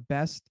seen some of the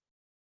best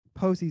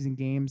postseason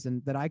games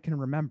that I can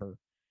remember.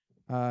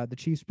 The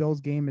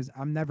Chiefs-Bills game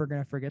I'm never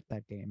going to forget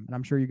that game, and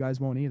I'm sure you guys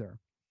won't either.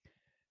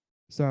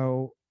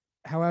 So,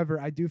 however,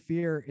 I do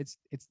fear it's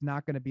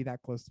not going to be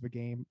that close of a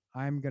game.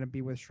 I'm going to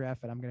be with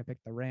Schreff, and I'm going to pick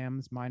the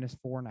Rams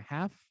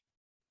 -4.5.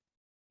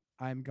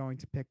 I'm going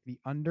to pick the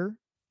under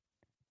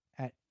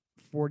at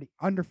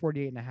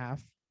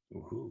 48.5.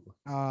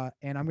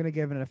 And I'm going to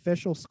give an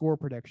official score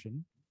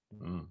prediction.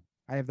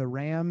 I have the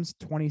Rams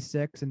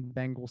 26 and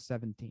Bengals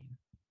 17.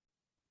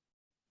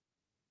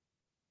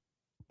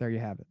 There you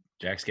have it.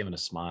 Jack's giving a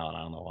smile, and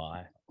I don't know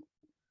why.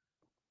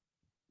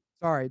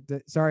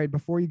 Sorry.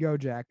 Before you go,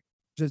 Jack,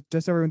 just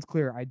so everyone's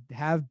clear, I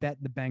have bet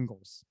the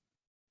Bengals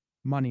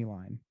money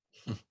line.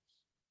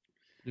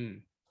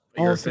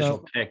 Your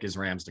official pick is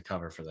Rams to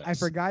cover for this. I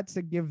forgot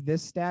to give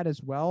this stat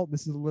as well.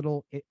 This is a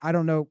little, I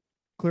don't know.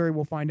 Clearly,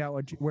 we'll find out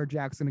where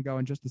Jack's going to go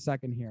in just a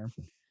second here.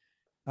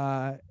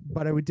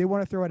 But I did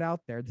want to throw it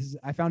out there.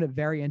 I found it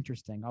very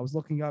interesting. I was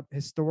looking up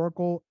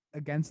historical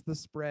against the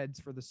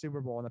spreads for the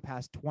Super Bowl in the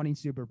past 20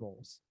 Super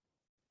Bowls.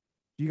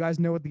 Do you guys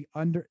know what the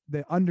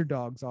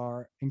underdogs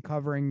are in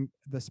covering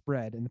the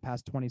spread in the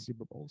past 20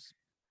 Super Bowls?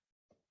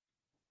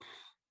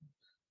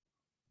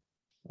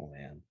 Oh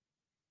man,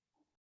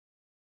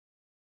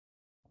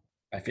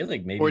 I feel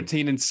like maybe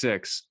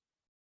 14-6.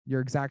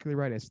 You're exactly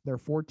right. They're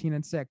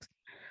 14-6.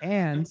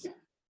 And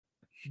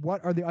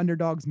what are the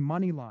underdogs'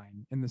 money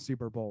line in the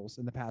Super Bowls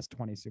in the past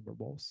 20 Super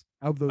Bowls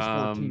of those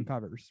 14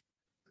 covers?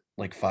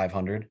 Like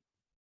 500.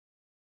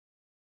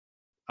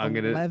 I'm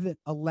gonna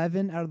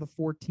 11 out of the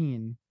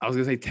 14. I was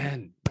gonna say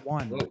 10.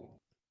 One. Whoa. I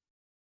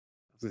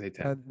was gonna say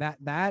 10.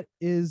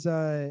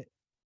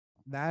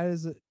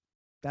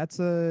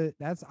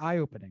 That's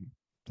eye-opening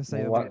to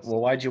say. Well,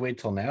 why'd you wait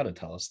till now to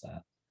tell us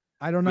that?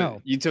 I don't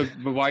know.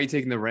 But why are you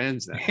taking the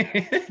Rams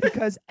then?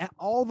 Because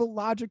all the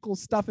logical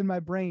stuff in my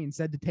brain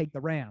said to take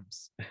the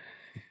Rams.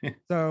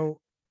 So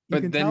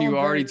But then you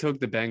already took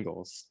the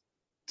Bengals.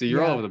 So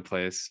you're all over the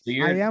place. So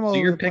you're, I am all so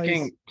over you're the place.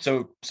 picking.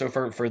 So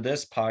for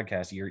this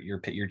podcast,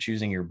 you're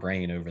choosing your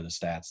brain over the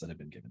stats that have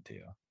been given to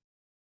you.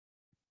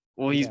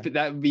 Well,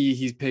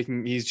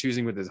 he's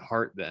choosing with his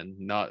heart then,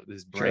 not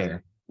his brain.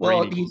 Sure. Well,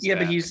 Brain equals but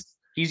stats.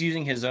 he's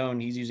using his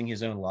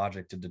own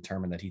logic to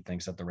determine that he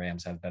thinks that the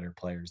Rams have better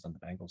players than the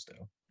Bengals do.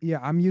 Yeah,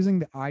 I'm using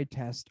the eye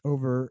test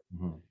over.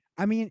 Mhm.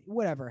 I mean,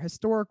 whatever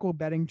historical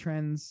betting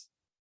trends,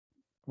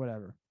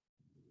 whatever.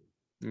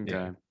 Okay.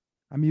 Yeah.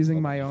 I'm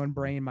using my own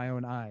brain, my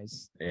own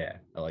eyes. Yeah,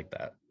 I like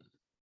that.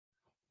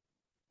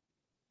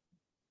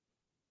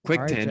 Quick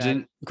All right, Jack,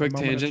 tangent. Quick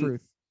moment of tangent.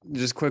 truth.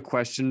 Just quick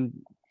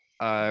question.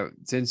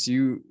 Since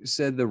you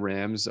said the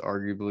Rams,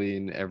 arguably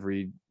in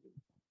every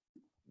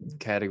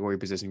category,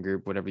 position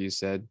group, whatever you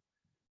said,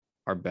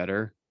 are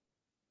better.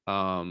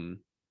 I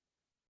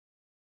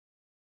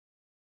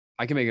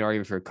can make an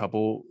argument for a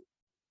couple,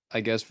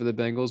 I guess, for the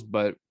Bengals.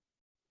 But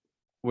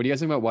what do you guys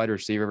think about wide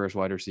receiver versus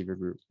wide receiver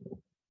group?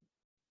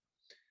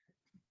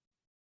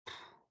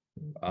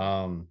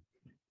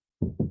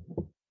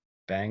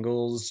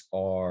 Bengals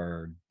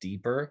are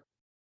deeper,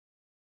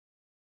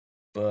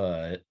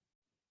 but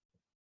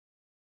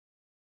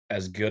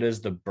as good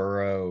as the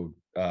Burrow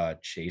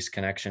Chase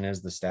connection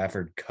is, the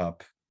Stafford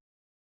Cup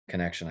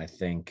connection, I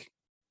think,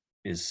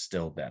 is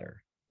still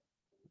better.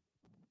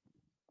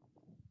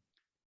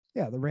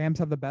 Yeah, the Rams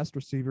have the best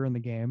receiver in the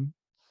game.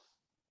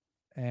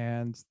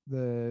 And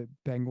the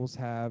Bengals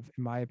have,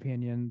 in my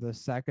opinion, the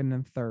second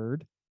and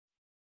third.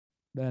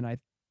 Then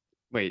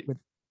Wait. With-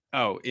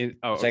 okay.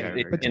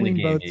 In between the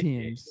game, both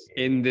teams.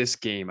 In this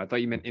game, I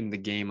thought you meant in the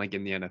game, like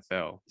in the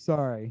NFL.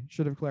 Sorry,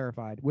 should have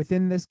clarified.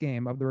 Within this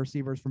game of the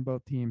receivers from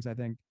both teams, I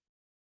think,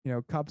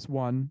 Cup's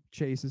 1,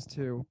 Chase is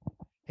 2,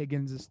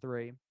 Higgins is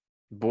 3.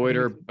 Boyd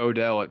or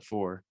Odell at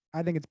 4.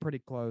 I think it's pretty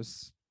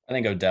close. I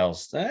think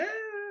Odell's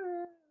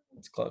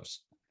it's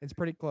close. It's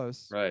pretty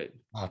close. Right.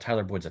 Oh,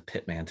 Tyler Boyd's a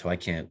pit man, so I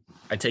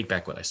take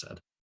back what I said.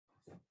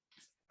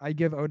 I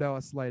give Odell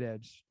a slight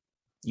edge.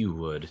 You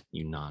would,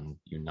 you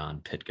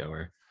non-pit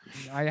goer.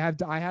 I have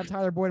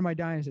Tyler Boyd in my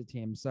dynasty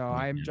team, so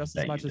I'm Yeah, just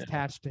bet as much you do.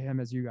 attached to him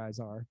as you guys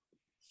are.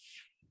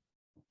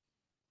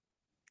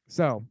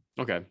 So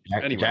Okay.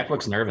 Jack, Jack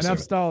looks nervous. enough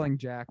over stalling,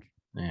 Jack.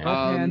 there. Don't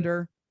Yeah,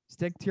 pander.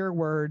 Stick to your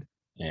word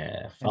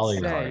yeah. and Follow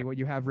your say heart. what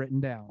you have written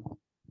down.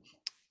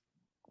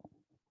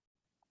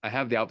 I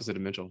have the opposite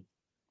of Mitchell.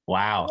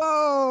 Wow.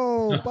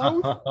 Whoa,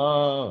 both.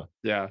 oh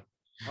Yeah.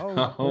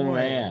 boy.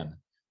 man.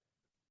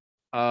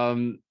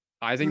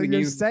 I think So the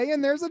you're game's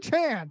saying there's a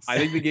chance. I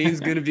think the game's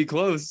gonna be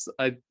close.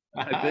 I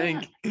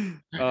think.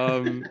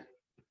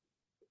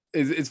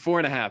 It's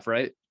 4.5,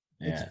 right?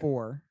 It's Yeah.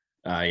 4.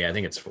 Yeah, I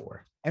think it's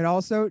 4. And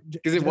also,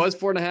 Because it was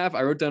 4.5.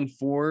 I wrote down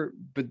 4,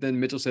 but then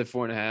Mitchell said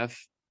 4.5.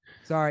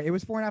 sorry, it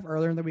was 4.5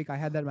 earlier in the week. I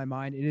had that in my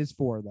mind. It is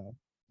 4 though.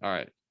 All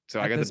right. So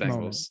At I got the this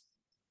moment.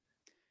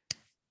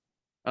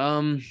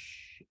 Bengals.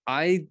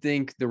 I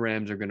think the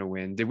Rams are gonna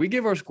win. Did we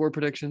give our score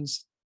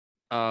predictions?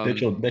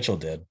 Mitchell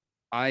did.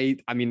 I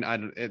mean,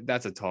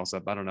 that's a toss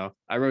up. I don't know.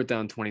 I wrote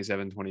down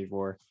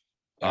 27-24.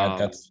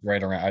 That's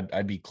right around.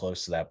 I'd be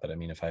close to that, but I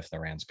mean, if I have the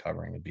Rams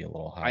covering, it'd be a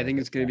little higher. I think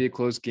but it's going to yeah. be a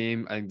close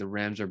game. I think the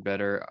Rams are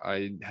better.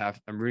 I'm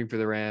rooting for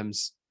the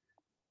Rams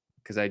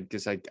because I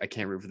guess I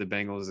can't root for the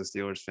Bengals as a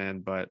Steelers fan,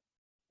 but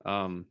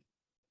I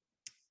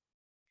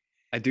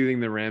do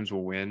think the Rams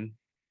will win.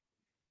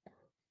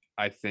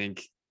 I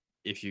think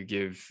if you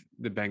give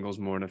the Bengals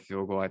more than a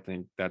field goal, I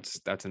think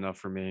that's enough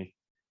for me.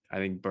 I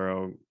think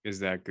Burrow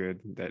is that good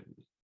that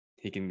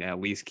he can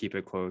at least keep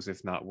it close,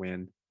 if not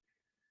win.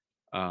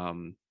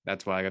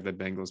 That's why I got the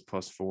Bengals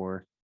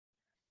 +4.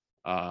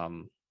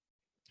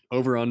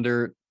 Over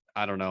under,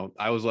 I don't know.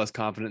 I was less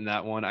confident in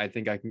that one. I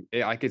think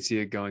I could see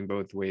it going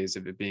both ways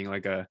of it being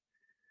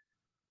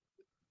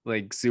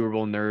like Super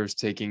Bowl nerves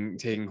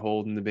taking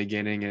hold in the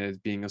beginning and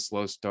it being a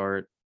slow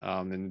start.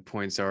 And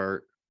points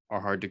are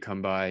hard to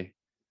come by.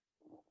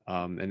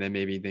 And then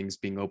maybe things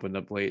being opened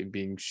up late and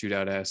being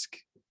shootout-esque,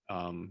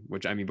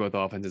 which I mean both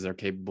offenses are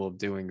capable of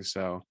doing.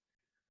 So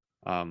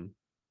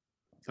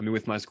I mean,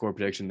 with my score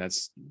prediction,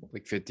 that's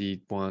like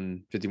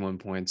 51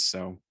 points.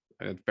 So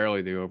it's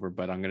barely the over,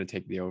 but I'm going to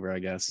take the over, I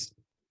guess.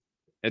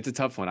 It's a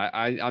tough one.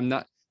 I'm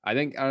not, I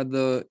think out of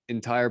the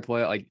entire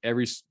like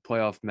every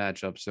playoff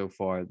matchup so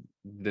far,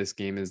 this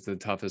game is the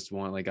toughest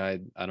one. Like, I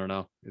don't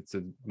know. It's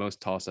the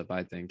most toss up,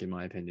 I think, in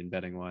my opinion,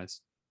 betting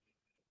wise.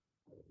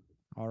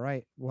 All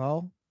right.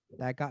 Well,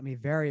 that got me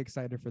very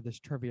excited for this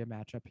trivia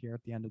matchup here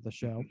at the end of the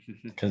show.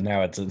 Because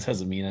now it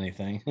doesn't mean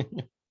anything.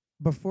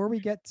 Before we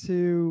get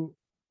to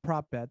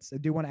prop bets, I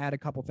do want to add a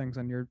couple things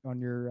on your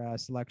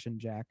selection,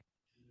 Jack.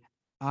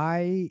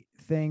 I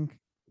think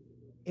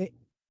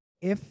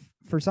if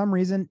for some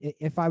reason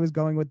if I was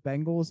going with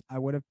Bengals, I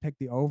would have picked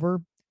the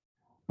over,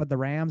 but the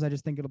Rams, I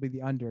just think it'll be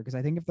the under because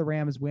I think if the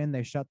Rams win,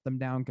 they shut them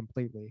down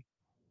completely,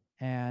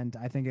 and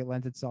I think it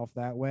lends itself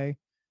that way.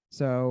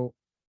 So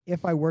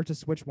if I were to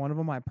switch one of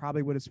them, I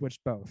probably would have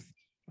switched both.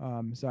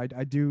 So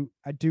I do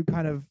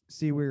kind of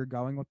see where you're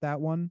going with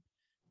that one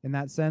in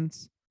that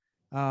sense.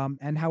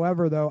 And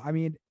however, though, I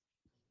mean,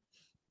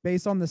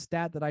 based on the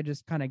stat that I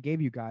just kind of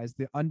gave you guys,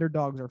 the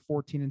underdogs are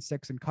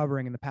 14-6 in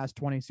covering in the past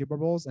 20 Super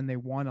Bowls, and they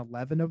won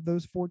 11 of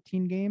those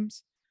 14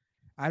 games.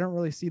 I don't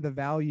really see the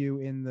value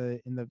in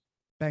the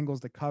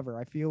Bengals to cover.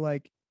 I feel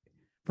like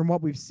from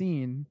what we've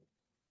seen,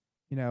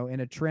 you know, in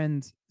a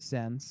trend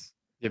sense,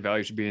 Yeah,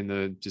 value should be in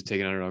the just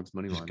taking underdogs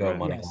money Just line. go Right?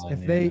 money yes,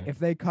 line, if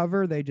they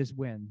cover, they just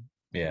win.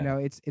 Yeah. You know,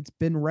 it's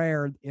been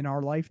rare in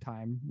our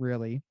lifetime,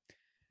 really,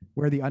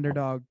 where the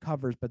underdog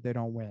covers but they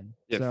don't win.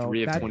 Yeah, So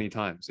 3 of that, 20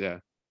 times. Yeah.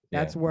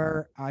 that's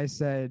where I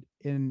said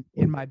in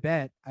my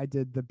bet I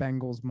did the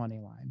Bengals money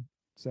line.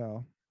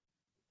 So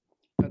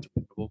That's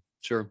reasonable.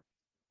 Sure.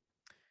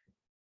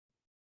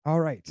 all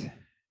right,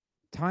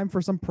 time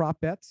for some prop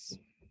bets.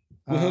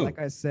 Woohoo. Like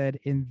I said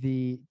in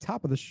the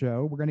top of the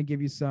show, we're going to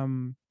give you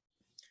some,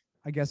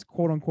 I guess,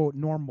 quote unquote,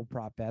 normal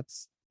prop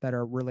bets that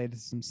are related to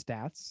some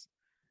stats.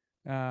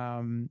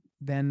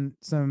 Then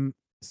some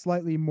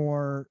slightly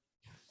more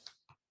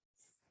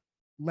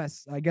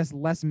less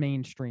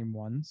mainstream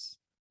ones.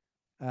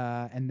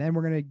 And then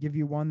we're going to give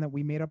you one that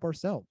we made up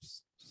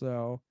ourselves.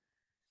 So,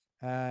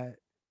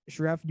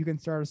 Shref, you can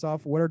start us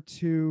off. What are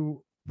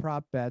 2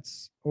 prop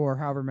bets or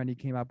however many you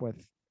came up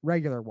with,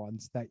 regular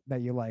ones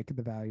that you like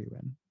the value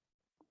in?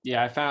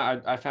 Yeah,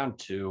 I found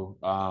 2,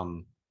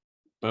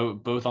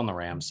 both on the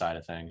Rams side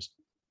of things.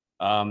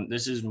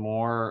 This is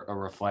more a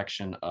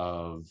reflection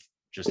of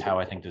just how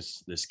I think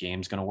this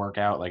game's going to work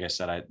out. Like I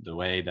said, the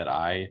way that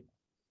I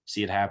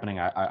see it happening,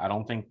 I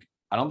don't think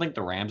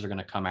the Rams are going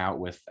to come out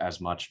with as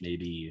much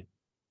maybe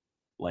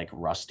like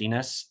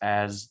rustiness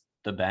as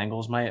the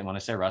Bengals might. And when I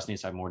say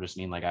rustiness, I more just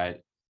mean like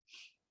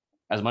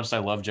as much as I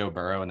love Joe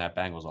Burrow and that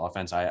Bengals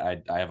offense,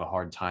 I have a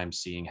hard time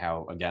seeing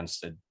how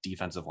against a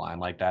defensive line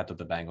like that the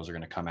Bengals are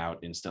going to come out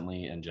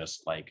instantly and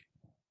just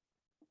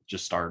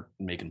start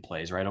making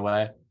plays right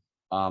away.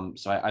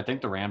 So I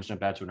think the Rams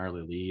jump out to an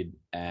early lead,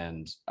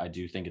 and I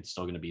do think it's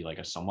still going to be like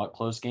a somewhat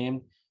close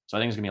game. So I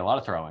think it's going to be a lot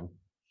of throwing.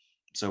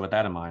 So with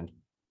that in mind,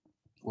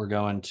 we're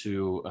going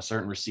to a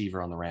certain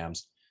receiver on the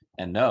Rams.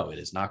 And no, it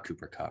is not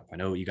Cooper Kupp. I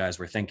know what you guys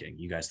were thinking.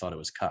 You guys thought it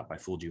was Kupp. I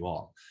fooled you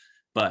all.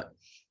 But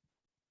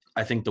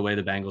I think the way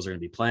the Bengals are going to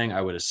be playing,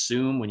 I would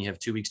assume when you have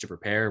 2 weeks to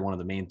prepare, one of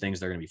the main things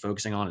they're going to be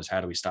focusing on is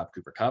how do we stop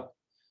Cooper Kupp.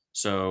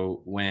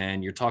 So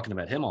when you're talking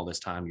about him all this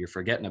time, you're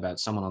forgetting about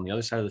someone on the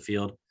other side of the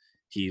field.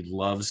 He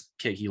loves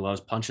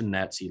punching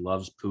nets. He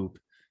loves poop.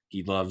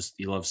 He loves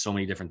so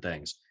many different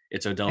things.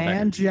 It's Odell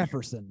And Beckham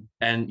Jefferson.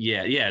 And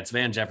yeah, it's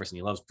Van Jefferson.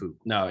 He loves poop.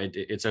 No,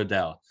 it's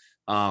Odell.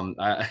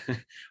 I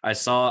I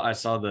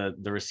saw the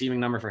receiving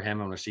number for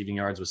him on receiving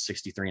yards was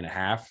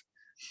 63.5.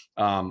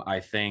 I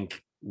think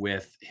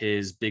with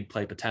his big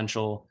play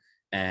potential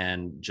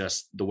and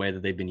just the way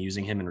that they've been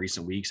using him in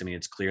recent weeks, I mean,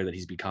 it's clear that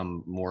he's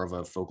become more of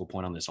a focal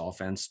point on this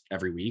offense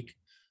every week.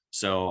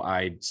 So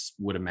I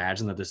would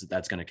imagine that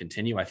that's going to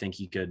continue. I think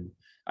he could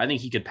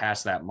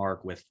pass that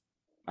mark with,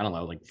 I don't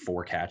know, like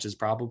 4 catches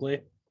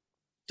probably,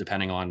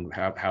 depending on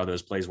how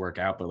those plays work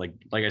out. But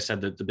like I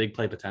said, the big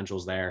play potential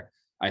is there.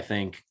 I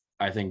think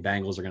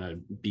Bengals are going to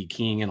be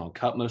keying in on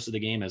Kupp most of the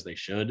game, as they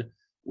should,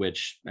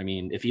 which, I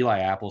mean, if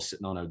Eli Apple's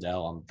sitting on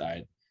Odell,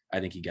 I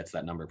think he gets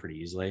that number pretty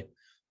easily.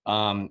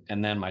 And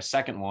then my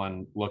second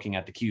one, looking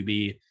at the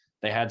QB,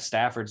 they had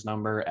Stafford's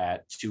number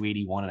at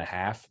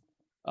 281.5.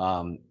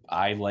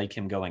 I like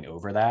him going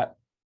over that.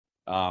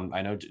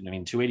 I know,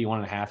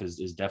 281.5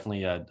 is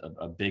definitely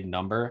a big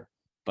number,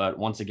 but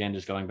once again,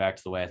 just going back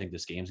to the way I think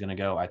this game's going to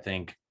go, I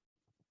think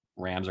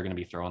Rams are going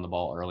to be throwing the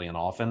ball early and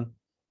often.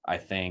 I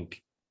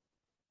think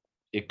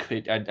it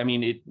could,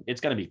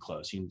 it's going to be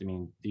close.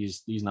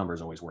 These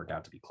numbers always work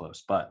out to be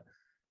close, but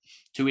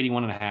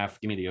 281.5,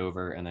 give me the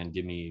over, and then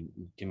give me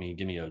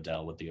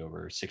Odell with the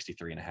over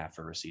 63.5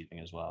 for receiving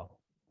as well.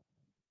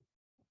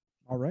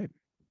 All right.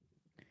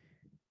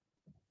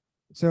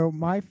 So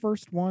my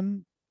first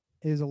one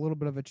is a little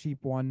bit of a cheap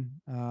one.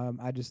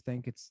 I just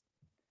think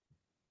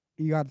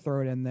you got to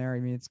throw it in there. I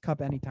mean, it's Kupp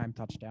anytime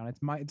touchdown. It's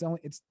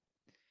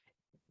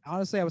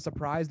honestly, I was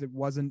surprised it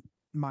wasn't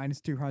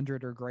minus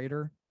 200 or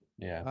greater.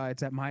 Yeah.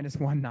 It's at minus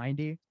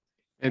 190.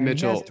 And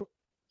Mitchell,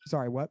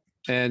 sorry, what?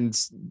 And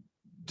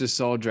just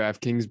saw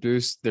DraftKings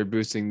boost. They're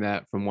boosting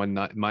that from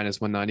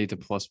minus 190 to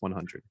plus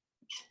 100.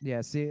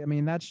 Yeah. See, I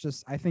mean, that's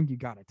just, I think you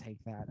got to take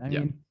that. I Yeah.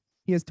 mean,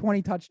 he has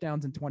 20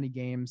 touchdowns in 20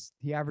 games.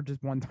 He averages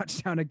 1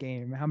 touchdown a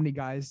game. How many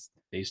guys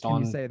can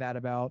you say that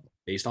about?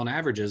 Based on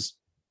averages.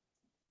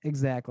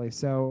 Exactly.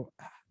 So,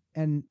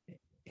 and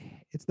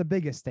it's the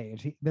biggest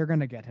stage. They're going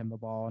to get him the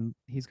ball and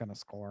he's going to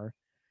score.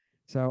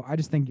 So I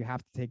just think you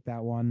have to take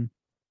that one.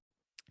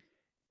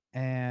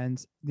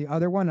 And the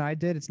other one I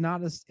did, it's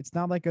not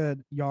like a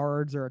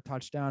yards or a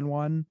touchdown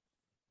one.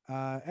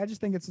 I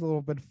just think it's a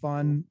little bit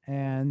fun,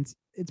 and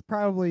it's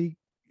probably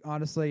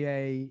honestly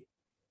a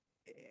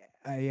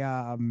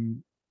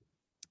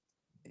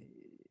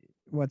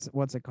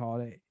what's it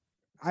called?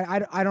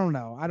 I don't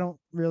know. I don't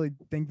really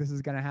think this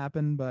is going to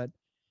happen, but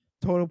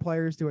total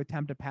players to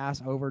attempt a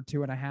pass over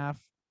 2.5.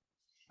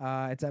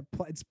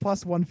 It's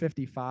plus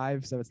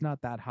 155, so it's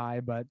not that high,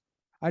 but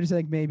I just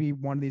think maybe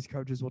one of these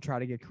coaches will try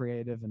to get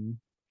creative, and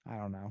I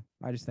don't know.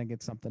 I just think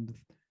it's something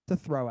to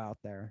throw out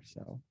there.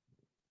 So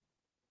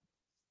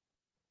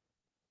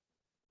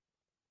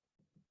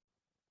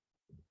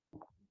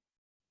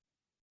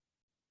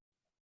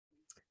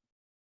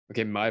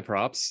Okay, my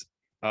props.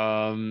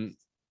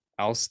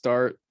 I'll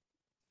start.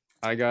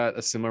 I got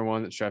a similar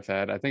one that Chef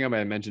had. I think I might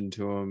have mentioned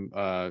to him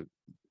a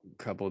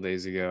couple of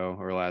days ago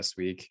or last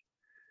week.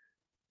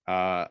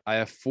 I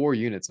have 4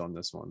 units on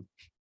this one.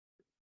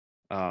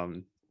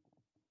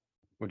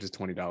 Which is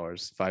 $20,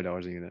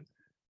 $5 a unit.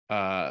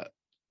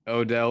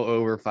 Odell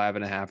over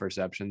 5.5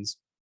 receptions.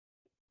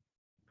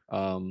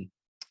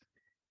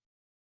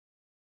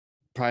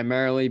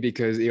 Primarily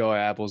because Eli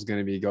Apple's going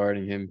to be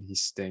guarding him. He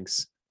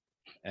stinks.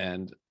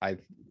 And I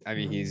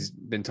mean, he's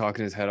been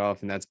talking his head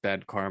off, and that's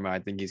bad karma. I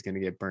think he's going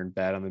to get burned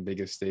bad on the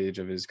biggest stage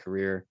of his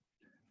career.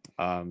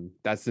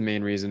 That's the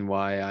main reason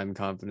why I'm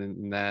confident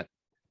in that.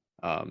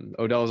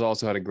 Odell's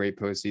also had a great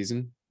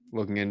postseason.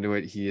 Looking into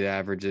it, he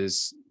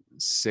averages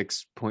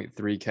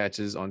 6.3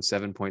 catches on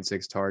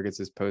 7.6 targets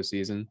this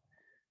postseason,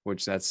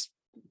 which that's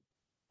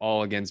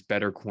all against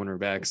better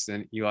cornerbacks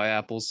than Eli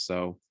Apple's.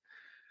 So,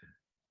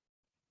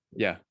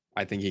 yeah,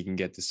 I think he can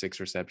get to 6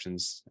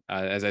 receptions.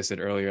 As I said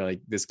earlier, like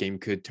this game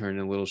could turn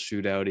a little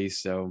shootouty,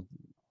 so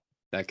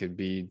that could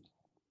be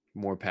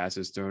more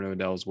passes thrown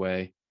Odell's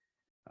way.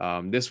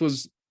 That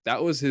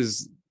was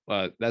his.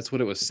 That's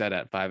what it was set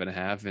at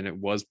 5.5, and it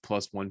was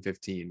plus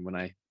 115 when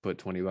I put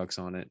 $20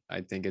 on it.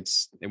 I think it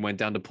went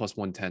down to plus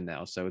 110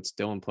 now, so it's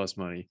still in plus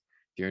money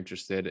if you're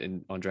interested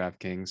on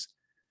DraftKings.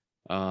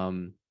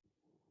 My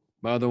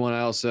other one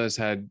I also has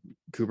had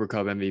Cooper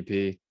Kupp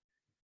MVP.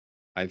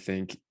 I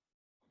think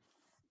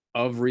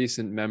of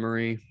recent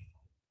memory,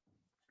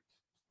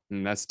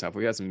 and that's tough.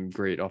 We got some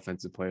great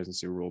offensive players in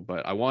Super Bowl,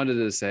 but I wanted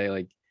to say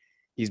like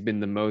he's been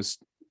the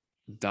most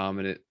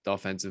dominant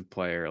offensive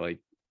player. Like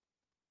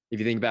if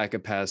you think back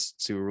at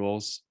past Super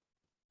Bowls,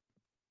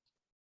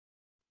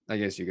 I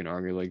guess you can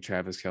argue like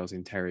Travis Kelce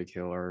and Tyreek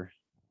Hill, or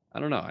I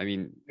don't know. I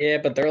mean, Yeah,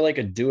 but they're like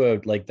a duo.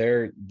 Like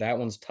that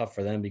one's tough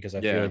for them because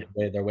I feel Yeah.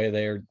 like the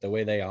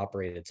way they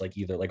operate, it's like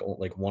either like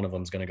one of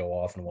them's gonna go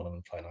off and one of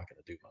them's probably not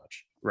gonna do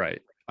much.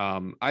 right.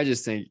 I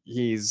just think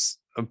he's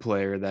a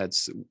player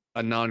that's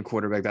a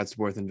non-quarterback that's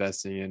worth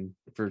investing in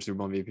for Super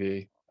Bowl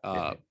MVP.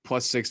 Yeah.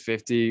 Plus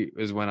 650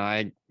 is when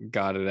I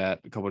got it at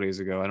a couple of days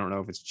ago. I don't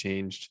know if it's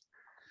changed.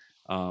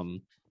 I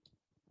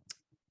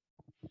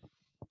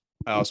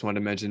also wanted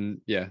to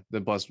mention,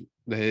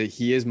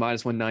 he is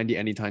minus 190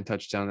 anytime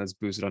touchdown. That's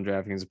boosted on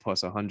DraftKings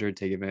plus 100.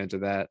 Take advantage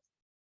of that.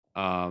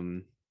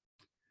 Another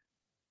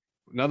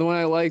one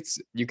I liked,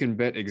 you can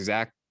bet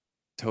exact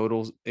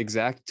total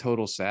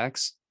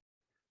sacks.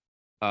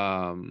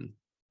 Now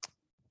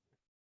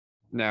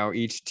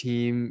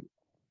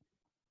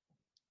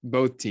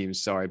both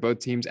teams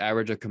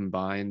average a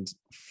combined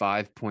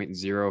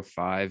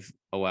 5.05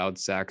 allowed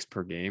sacks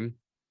per game.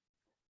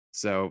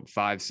 So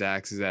 5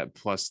 sacks is at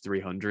plus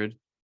 300.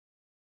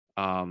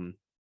 5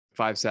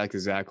 sacks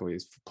exactly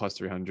is plus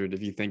 300.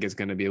 If you think it's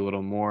going to be a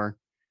little more,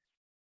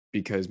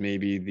 because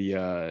maybe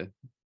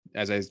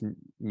as I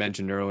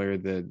mentioned earlier,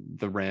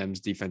 the Rams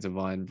defensive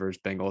line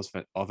versus Bengals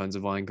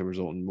offensive line could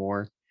result in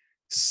more.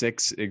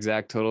 6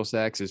 exact total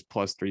sacks is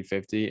plus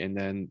 350, and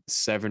then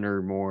 7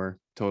 or more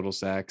total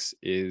sacks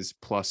is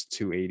plus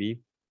 280.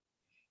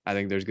 I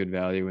think there's good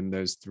value in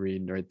those 3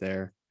 right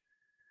there.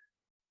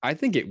 I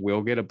think it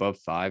will get above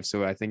 5,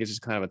 so I think it's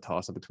just kind of a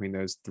toss-up between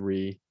those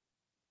 3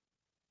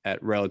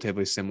 at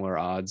relatively similar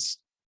odds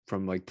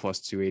from like plus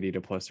 280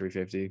 to plus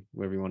 350,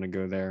 wherever you want to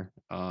go there.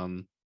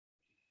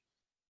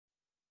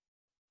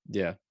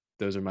 Yeah,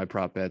 those are my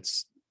prop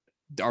bets.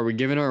 Are we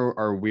giving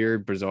our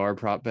weird, bizarre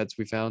prop bets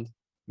we found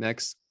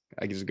next?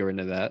 I can just go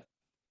into that.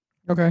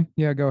 okay,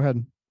 yeah, go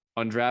ahead.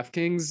 On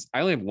DraftKings,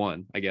 I only have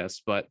one, I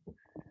guess, but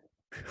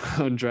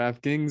on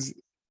DraftKings,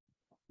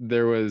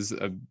 there was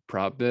a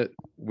prop bet.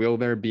 Will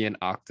there be an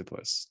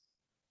octopus?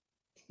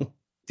 Do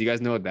you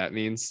guys know what that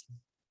means?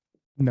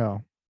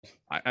 No.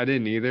 I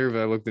didn't either, but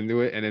I looked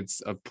into it, and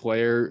it's a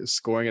player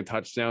scoring a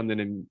touchdown,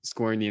 then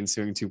scoring the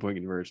ensuing 2-point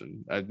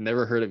conversion. I've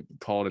never heard it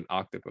called an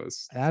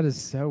octopus. That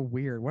is so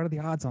weird. What are the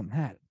odds on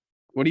that?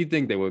 What do you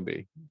think they would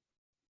be?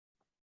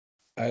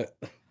 I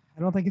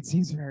don't think it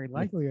seems very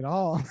likely at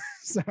all.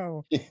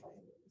 So,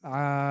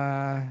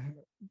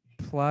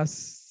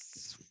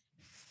 plus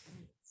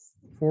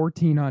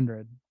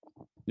 1,400.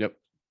 Yep.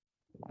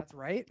 That's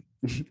right.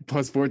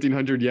 Plus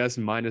 1,400, yes.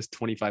 Minus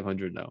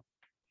 2,500, no.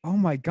 Oh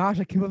my gosh,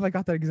 I can't believe I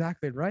got that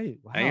exactly right.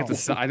 Wow. I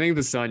think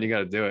the sun, you got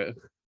to do it.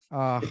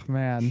 Oh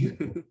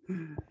man.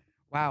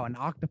 Wow, an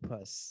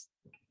octopus.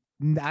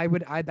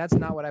 That's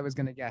not what I was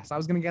gonna guess. I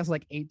was gonna guess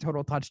like 8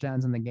 total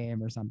touchdowns in the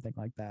game or something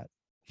like that.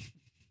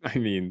 I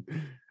mean,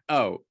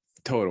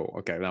 total.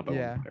 Okay, not by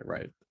Yeah. one player,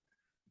 right.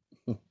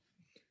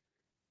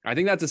 I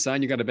think that's a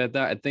sign you got to bet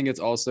that. I think it's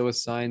also a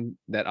sign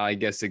that I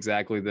guess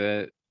exactly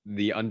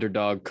the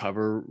underdog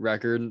cover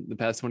record the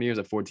past 20 years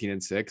at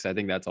 14-6. I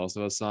think that's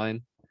also a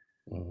sign.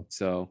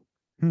 So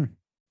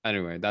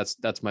Anyway,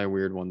 that's my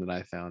weird one that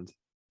I found.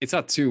 It's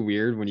not too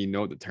weird when you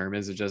know what the term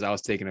is. It's just I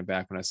was taken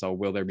aback when I saw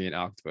 "Will there be an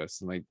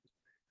octopus?" I'm like,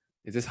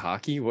 is this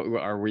hockey? What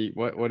are we?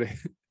 What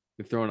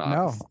you're throwing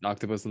No.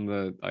 octopus on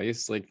the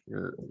ice? Like,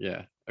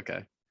 yeah,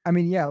 okay. I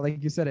mean, yeah,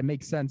 like you said, it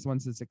makes sense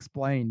once it's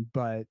explained,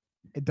 but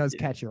it does Yeah.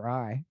 catch your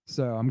eye.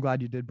 So I'm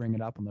glad you did bring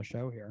it up on the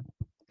show here.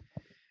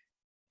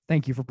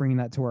 Thank you for bringing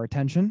that to our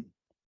attention.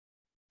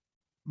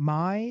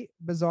 My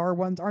bizarre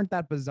ones aren't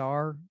that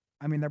bizarre.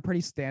 I mean, they're pretty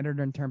standard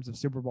in terms of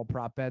Super Bowl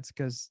prop bets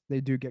because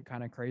they do get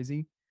kind of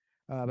crazy.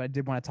 But I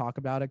did want to talk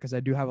about it because I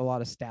do have a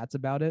lot of stats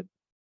about it.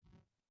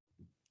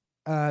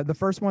 The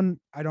first one,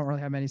 I don't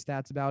really have many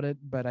stats about it,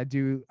 but I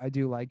do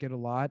like it a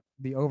lot.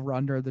 The over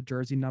under the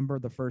jersey number,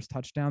 the first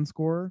touchdown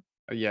score.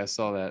 Yeah, I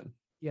saw that.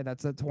 Yeah,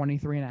 that's at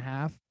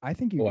 23.5. I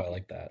think you Oh, I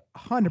like that.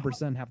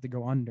 100% have to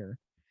go under.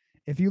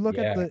 If you look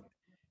at Yeah.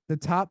 the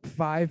top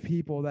 5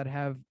 people that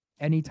have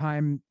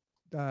anytime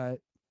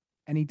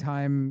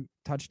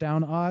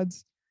touchdown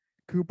odds,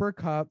 Cooper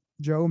Kupp,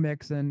 Joe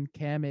Mixon,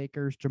 Cam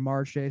Akers,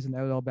 Jamar Chase, and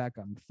Odell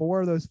Beckham.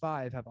 4 of those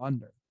 5 have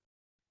under.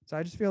 So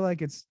I just feel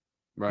like it's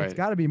Right.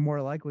 got to be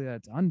more likely that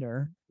it's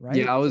under, right?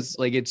 Yeah, I was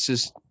like,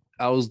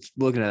 I was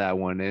looking at that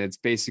one, and it's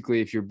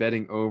basically if you're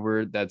betting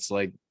over, that's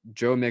like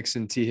Joe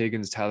Mixon, T.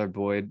 Higgins, Tyler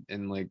Boyd,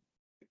 and like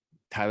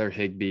Tyler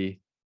Higbee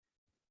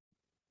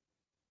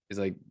is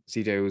like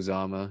CJ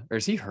Uzama, or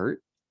is he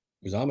hurt?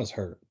 Uzama's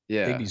hurt.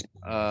 Yeah. Higbee's-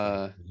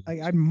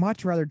 I'd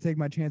much rather take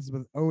my chances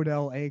with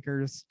Odell,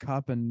 Akers,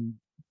 Cup, and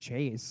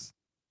Chase.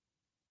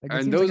 Like, it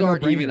And seems those like a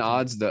aren't no-brainer even to me.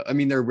 odds, though. I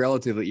mean, they're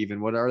relatively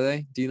even. What are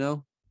they? Do you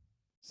know?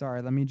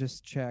 Sorry, let me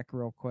just check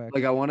real quick.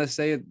 Like, I want to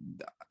say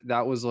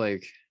that was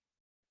like,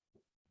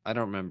 I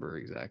don't remember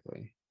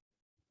exactly.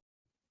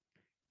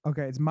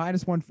 Okay, it's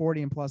minus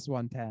 140 and plus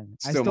 110.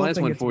 I Still, still minus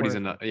think it's 140 is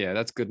worth enough. it. Yeah,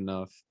 that's good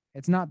enough.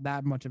 It's not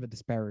that much of a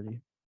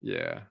disparity.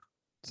 Yeah.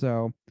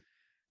 So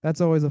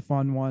that's always a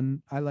fun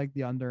one. I like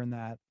the under in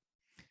that.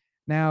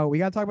 Now we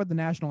got to talk about the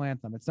national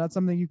anthem. It's not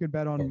something you could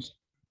bet Of on course.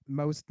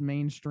 most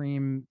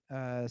mainstream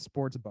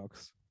sports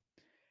books.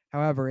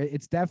 However,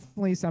 it's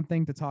definitely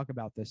something to talk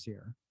about this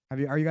year.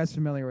 Are you guys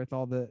familiar with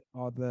all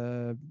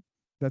the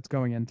that's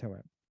going into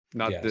it?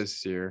 Not Yes.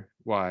 this year.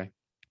 Why?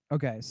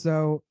 Okay,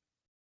 so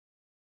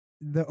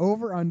the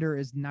over under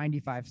is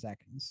 95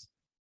 seconds.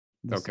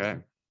 this Okay.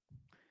 year.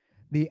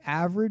 The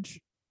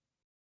average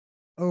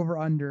over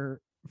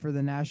under for the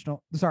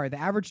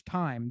average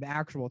time, the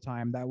actual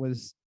time that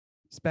was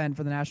spent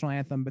for the national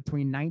anthem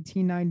between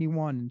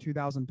 1991 and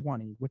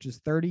 2020, which is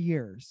 30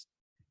 years,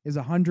 is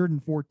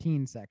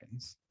 114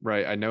 seconds.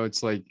 Right. I know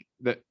it's like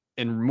that.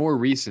 And more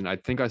recent, I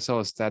think I saw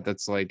a stat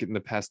that's like in the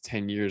past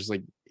 10 years,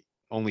 like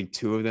only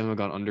 2 of them have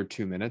gone under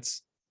 2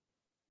 minutes,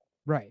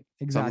 Right,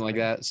 exactly. something like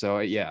that. So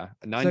yeah,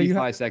 So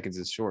 95 seconds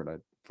is short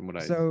from what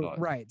I So thought.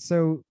 right.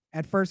 So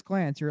at first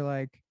glance, you're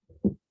like,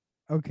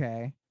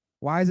 okay,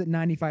 why is it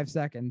 95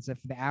 seconds if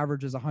the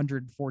average is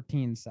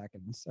 114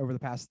 seconds over the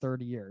past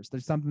 30 years?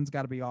 There's something's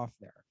got to be off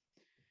there.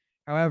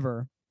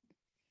 However,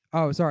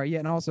 oh, sorry. Yeah.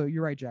 And also,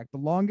 you're right, Jack. The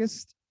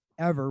longest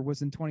ever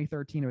was in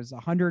 2013. It was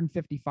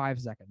 155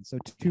 seconds. So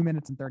 2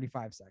 minutes and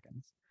 35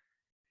 seconds.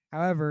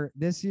 However,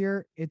 this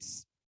year,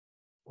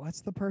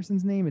 what's the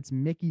person's name? It's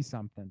Mickey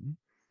something.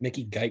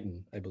 Mickey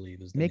Guyton, I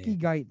believe, is the Mickey name.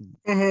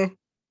 Guyton,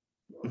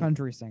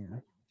 country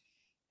singer.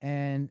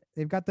 And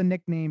they've got the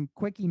nickname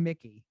Quickie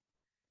Mickey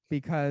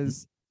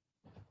because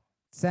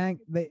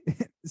they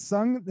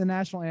sung the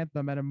national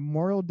anthem at a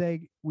Memorial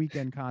Day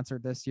weekend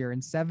concert this year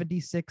in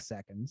 76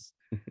 seconds.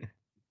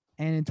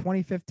 And in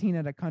 2015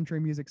 at a country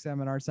music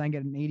seminar sang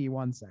it in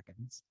 81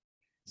 seconds.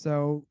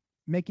 So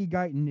Mickey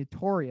Guyton,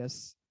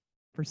 notorious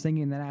for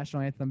singing the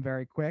national anthem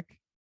very quick.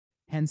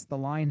 Hence the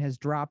line has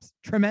dropped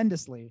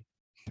tremendously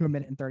to 1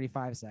 minute and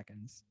 35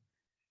 seconds.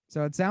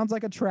 So it sounds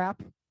like a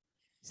trap.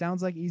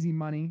 Sounds like easy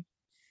money.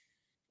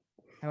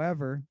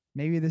 However,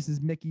 maybe this is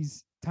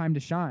Mickey's time to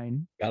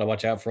shine Gotta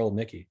watch out for old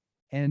Mickey.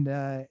 and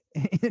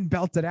and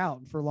belt it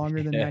out for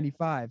longer than Yeah.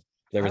 95.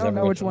 There I was don't ever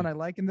know a which one time. I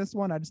like in this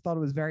one. I just thought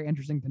it was very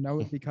interesting to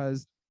note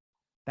because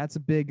that's a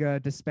big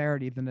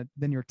disparity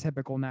than your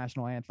typical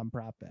national anthem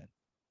prop bet.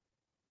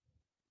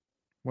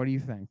 What do you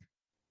think?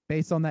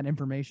 Based on that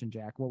information,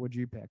 Jack, what would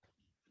you pick?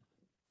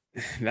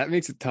 That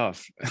makes it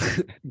tough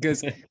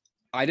because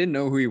I didn't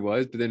know who he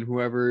was, but then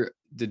whoever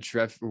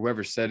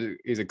said it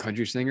is a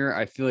country singer,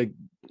 I feel like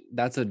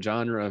that's a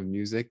genre of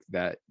music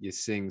that you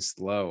sing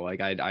slow. Like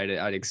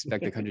I'd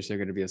expect a country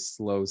singer to be a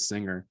slow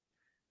singer,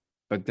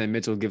 but then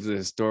Mitchell gives the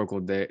historical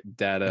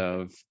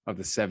data of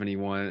the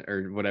 71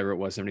 or whatever it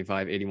was,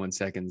 75, 81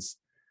 seconds.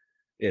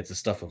 It's the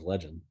stuff of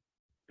legend.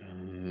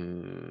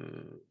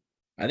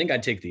 I think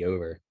I'd take the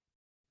over.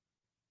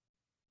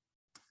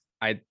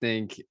 I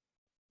think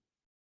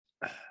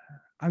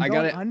I'm I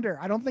going got it. under.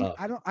 I don't think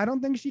I don't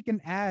think she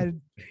can add.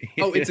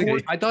 Oh,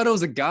 I thought it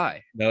was a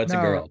guy. No, it's No.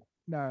 a girl.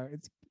 No,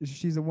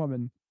 she's a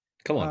woman.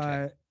 Come on,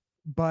 Jack.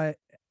 But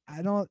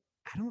I don't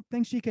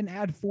think she can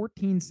add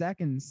 14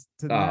 seconds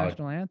to the Oh,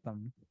 national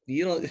anthem.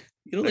 You don't I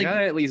think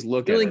gotta at least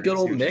look you at don't her think to good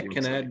see old what she Mick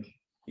can looks add?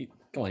 like.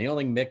 Come on, you don't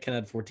think Mick can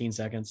add 14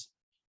 seconds?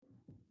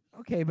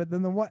 Okay, but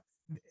then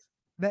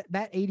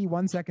that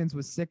 81 seconds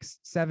was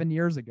 7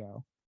 years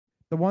ago.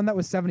 The one that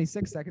was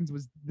 76 seconds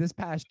was this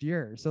past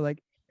year. So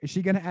like, is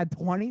she going to add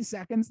 20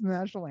 seconds to the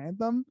national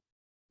anthem?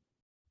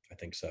 I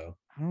think so.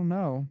 I don't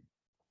know.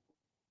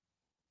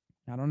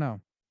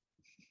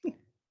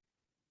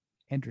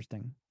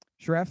 Interesting.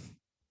 Shref,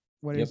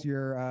 what is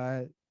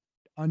your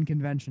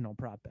unconventional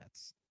prop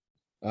bets?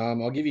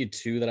 I'll give you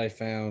two that I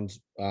found.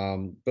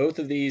 Both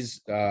of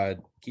these,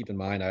 keep in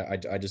mind,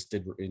 I just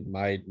did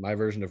my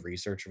version of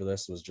research for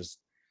this was just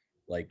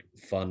like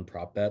fun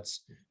prop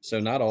bets. So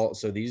not all.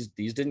 So these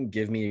didn't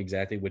give me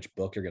exactly which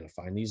book you're going to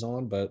find these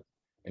on, but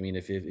I mean,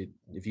 if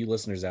you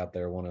listeners out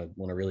there want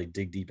to really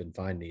dig deep and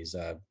find these,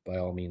 by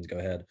all means, go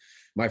ahead.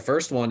 My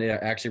first one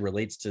actually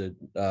relates to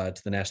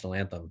the national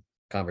anthem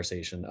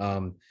conversation.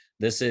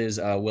 This is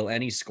will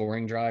any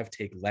scoring drive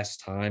take less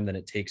time than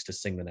it takes to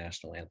sing the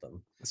national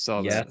anthem? I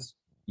saw that.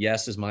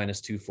 Yes is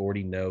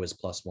 -240. No is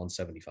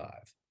 +175.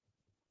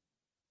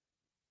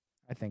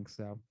 I think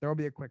so. There will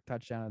be a quick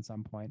touchdown at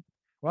some point.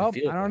 Well, I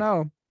don't like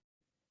know.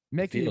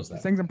 Mickey feels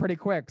that. sings them pretty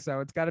quick, so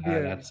it's got to be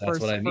a that's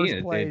first, what I mean.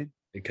 first play.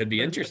 It could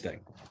be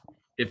interesting.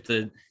 If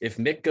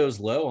Mick goes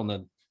low on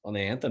the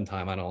anthem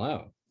time, I don't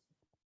know.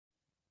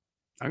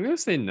 I'm gonna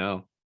say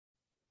no.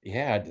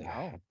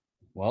 Yeah.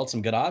 Well, it's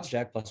some good odds,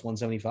 Jack,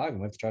 +175. We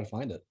might have to try to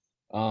find it.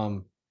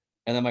 And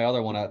then my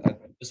other one,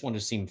 this one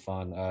just seemed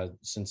fun.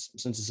 Since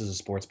this is a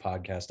sports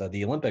podcast,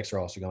 the Olympics are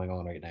also going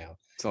on right now.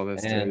 So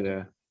that's And too,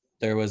 yeah.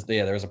 There was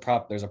a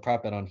prop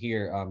bet on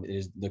here.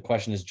 The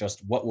question is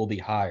just what will be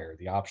higher?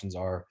 The options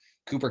are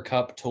Cooper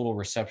Cup total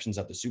receptions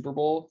at the Super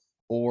Bowl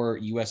or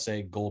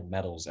USA gold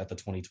medals at the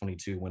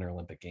 2022 Winter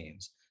Olympic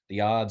Games.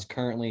 The odds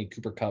currently,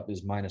 Cooper Cup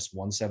is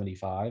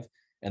 -175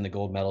 and the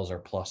gold medals are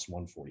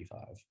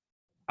 +145.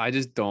 I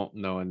just don't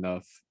know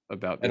enough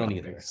about the I don't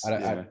Olympics.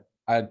 either.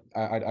 I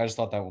just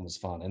thought that one was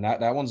fun, and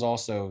that one's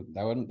also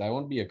that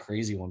wouldn't be a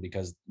crazy one,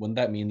 because wouldn't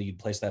that mean that you'd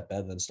place that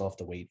bet and then still have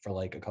to wait for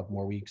like a couple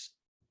more weeks?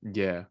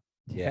 Yeah.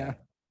 Yeah,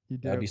 you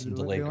do. That'd be some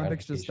delayed The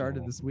Olympics just gratification started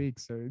on this that. week,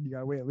 so you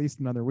gotta wait at least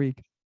another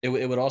week. It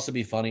would also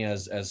be funny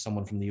as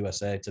someone from the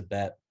USA to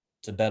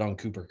bet on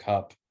Cooper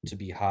Cup to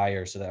be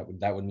higher, so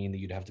that would mean that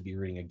you'd have to be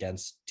rooting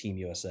against Team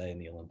USA in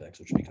the Olympics,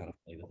 which would be kind of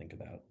funny to think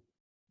about.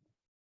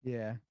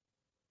 Yeah,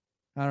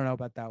 I don't know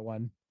about that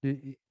one.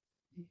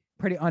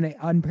 Pretty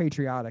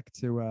unpatriotic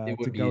to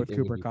go with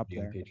Cooper Cup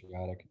there.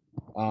 Unpatriotic.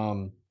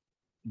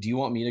 Do you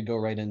want me to go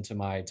right into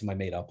my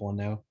made up one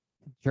now?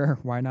 Sure,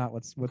 why not?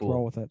 Let's Cool.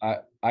 roll with it.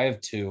 I have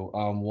two.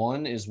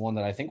 One is one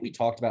that I think we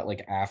talked about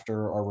like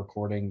after our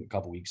recording a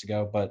couple weeks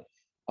ago, but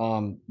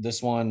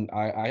this one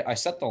I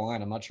set the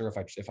line. I'm not sure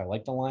if I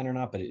like the line or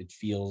not, but it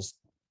feels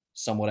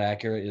somewhat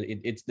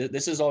accurate.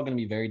 This is all going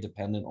to be very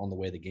dependent on the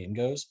way the game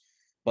goes,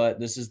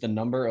 but this is the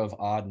number of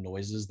odd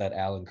noises that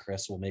Al and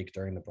Chris will make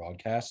during the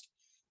broadcast.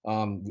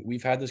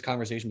 We've had this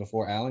conversation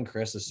before. Al and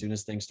Chris, as soon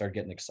as things start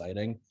getting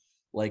exciting,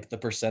 like the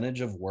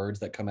percentage of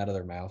words that come out of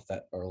their mouth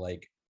that are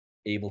like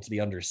able to be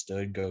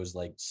understood goes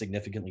like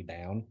significantly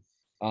down.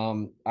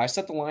 I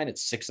set the line at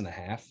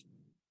 6.5.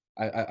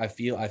 I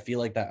feel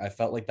like that. I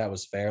felt like that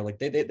was fair. Like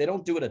they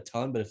don't do it a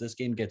ton, but if this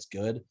game gets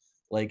good,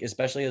 like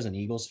especially as an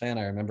Eagles fan,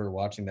 I remember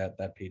watching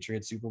that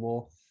Patriots Super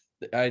Bowl.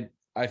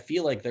 I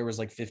feel like there was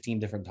like 15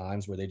 different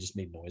times where they just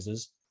made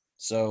noises.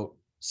 So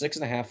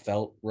 6.5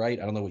 felt right.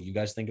 I don't know what you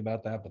guys think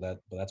about that, but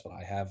that's what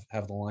I have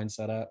the line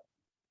set at.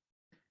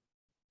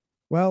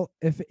 Well,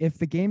 if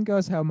the game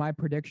goes how my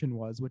prediction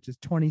was, which is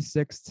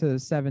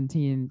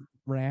 26-17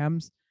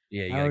 Rams,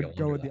 Yeah, I would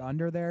go with the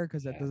under there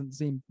because that doesn't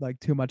seem like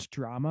too much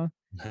drama.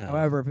 No.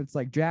 However, if it's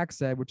like Jack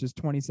said, which is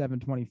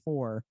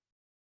 27-24,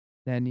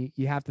 then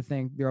you have to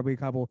think there'll be a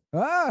couple.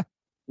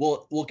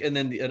 Well, look, and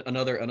then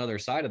another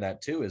side of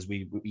that too is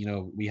we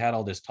had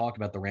all this talk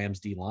about the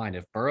Rams D line.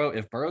 If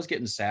Burrow's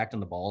getting sacked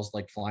and the ball's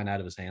like flying out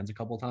of his hands a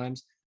couple of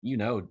times,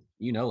 like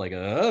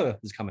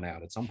is coming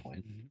out at some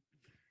point.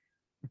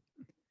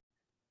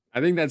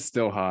 I think that's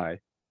still high,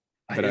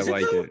 but I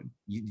like it.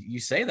 You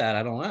say that,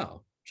 I don't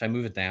know. Should I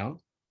move it down?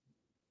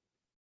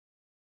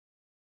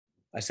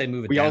 I say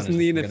move it down. We also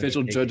need an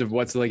official judge of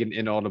what's like an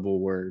inaudible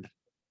word.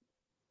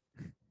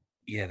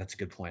 Yeah, that's a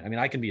good point. I mean,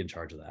 I can be in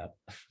charge of that.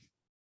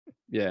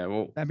 Yeah,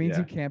 well, that means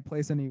you can't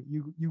place any.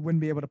 You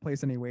wouldn't be able to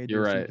place any wagers.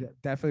 You're right. You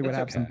definitely would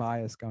have some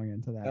bias going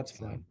into that. That's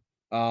fine.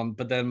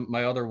 But then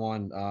my other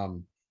one,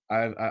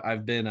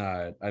 I've been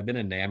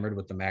enamored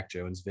with the Mac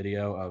Jones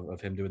video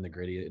of him doing the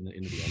gritty in the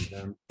end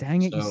zone.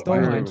 Dang it, you stole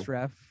mine,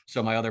 Ref.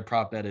 So my other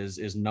prop bet is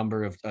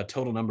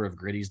total number of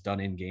gritties done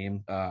in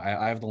game.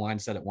 I have the line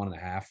set at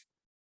 1.5.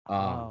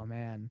 Oh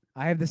man,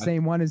 I have the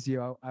same one as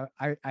you.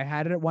 I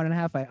had it at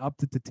 1.5. I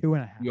upped it to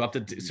 2.5. You upped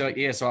it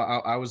so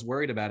I was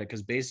worried about it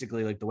because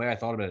basically like the way I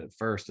thought about it at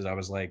first is I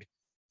was like,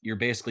 you're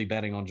basically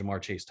betting on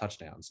Jamar Chase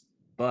touchdowns,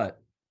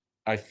 but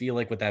I feel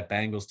like with that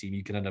Bengals team,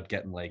 you can end up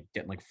getting like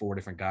 4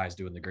 different guys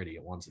doing the gritty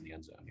at once in the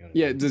end zone. You know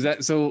what I mean? Does that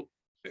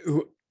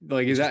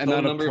is that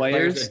not a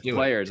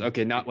players?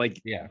 Okay, not like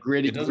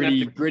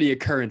gritty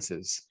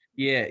occurrences.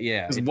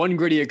 Yeah. Because one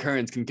gritty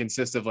occurrence can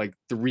consist of like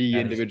 3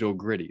 individual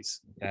gritties.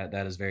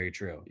 That is very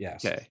true.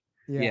 Yes. Okay.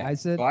 Yeah. I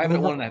said so I have it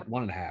at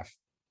 1.5.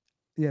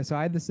 Yeah, so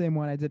I had the same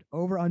one. I did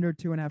over under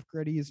 2.5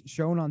 gritties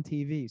shown on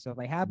TV. So if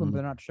they happen, but Mhm.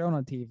 they're not shown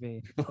on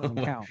TV, doesn't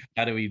count.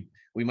 How do we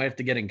might have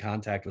to get in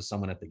contact with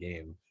someone at the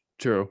game.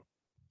 True.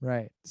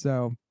 Right.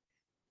 So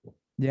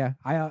yeah,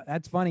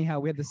 that's funny how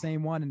we had the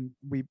same one, and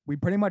we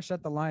pretty much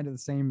set the line to the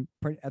same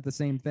at the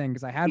same thing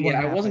because I had one. Yeah,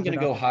 I half wasn't gonna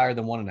ended go up- higher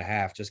than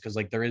 1.5 just because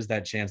like there is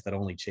that chance that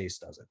only Chase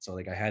does it. So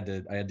like I had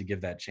to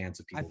give that chance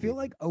of I people. feel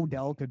like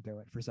Odell could do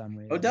it for some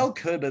reason. Odell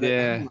could, but I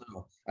Yeah. don't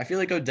know. I feel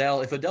like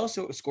Odell, if Odell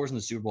scores in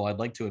the Super Bowl, I'd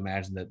like to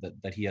imagine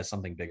that he has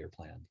something bigger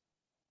planned.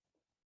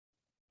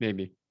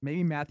 Maybe.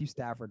 Maybe Matthew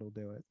Stafford will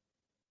do it.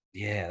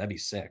 Yeah, that'd be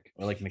sick.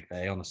 Or like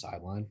McVay on the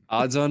sideline.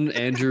 Odds on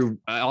Andrew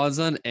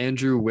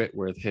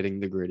Whitworth hitting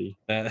the gritty.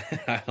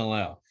 I don't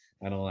know.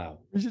 I don't know.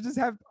 We should just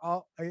have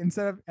all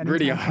instead of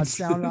Gritty anytime odds.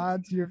 touchdown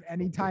odds, you have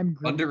anytime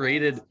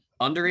gritty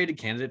Underrated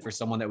candidate for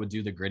someone that would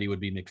do the gritty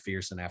would be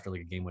McPherson after like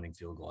a game-winning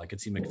field goal. I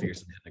could see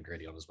McPherson hitting a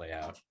gritty on his way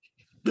out.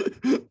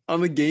 On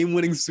the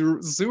game-winning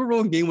Super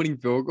Bowl game-winning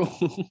field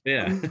goal.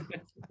 Yeah.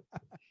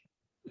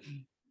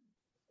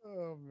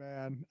 Oh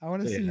man, I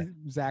want to So, see yeah.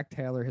 Zach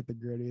Taylor hit the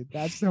gritty.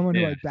 That's someone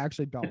who Yeah. I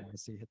actually don't want to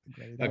see hit the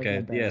gritty. That would be Okay. Yeah.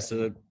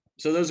 embarrassing.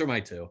 So those are my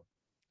two.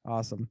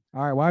 Awesome.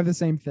 All right, well I have the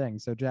same thing.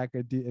 So Jack,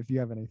 if you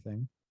have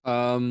anything,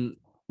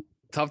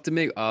 Tough to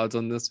make odds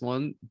on this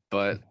one,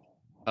 but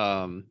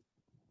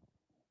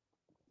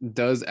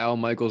does Al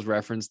Michaels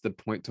reference the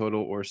point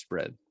total or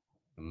spread?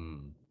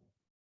 Mm.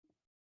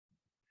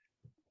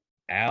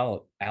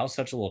 Al's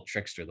such a little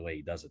trickster the way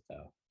he does it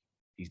though.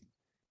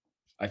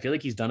 I feel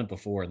like he's done it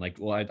before, and like,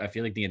 well, I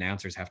feel like the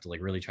announcers have to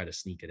like really try to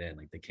sneak it in.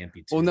 Like they can't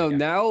be too. Well, no, like,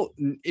 now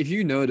if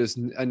you notice,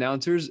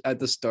 announcers at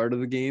the start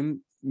of the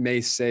game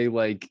may say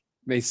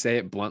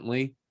it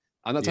bluntly.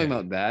 I'm not talking Yeah.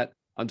 about that.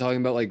 I'm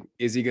talking about like,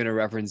 is he going to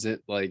reference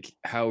it like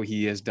how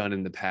he has done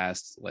in the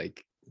past,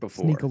 like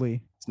before?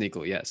 sneakily.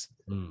 Sneakily, yes.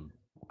 mm.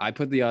 I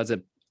put the odds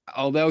at,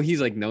 although he's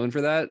like known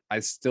for that,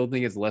 I still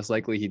think it's less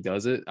likely he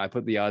does it. I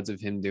put the odds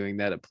of him doing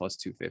that at plus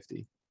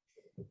 250.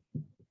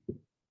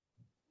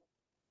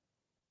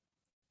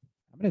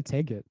 I'm gonna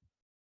take it.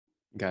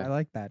 Okay. I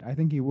like that. I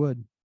think he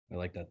would. I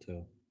like that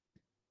too.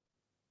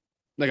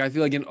 Like I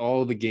feel like in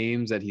all the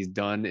games that he's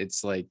done,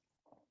 it's like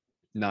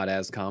not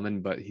as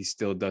common, but he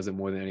still does it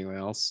more than anyone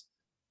else.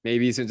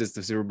 Maybe since it's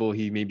the Super Bowl,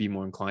 he may be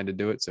more inclined to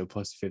do it. So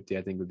plus 50,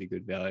 I think would be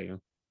good value.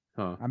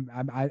 Huh.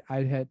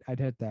 I'd hit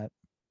that.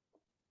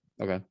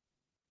 Okay.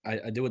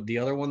 I do it. The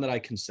other one that I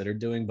considered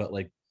doing, but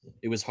like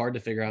it was hard to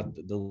figure out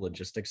the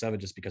logistics of it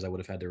just because I would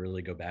have had to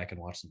really go back and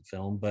watch some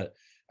film. But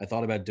I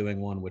thought about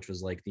doing one which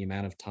was like the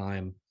amount of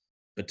time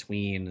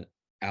between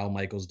Al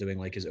Michaels doing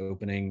like his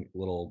opening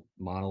little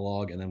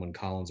monologue and then when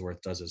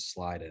Collinsworth does his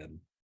slide in.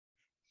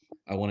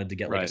 I wanted to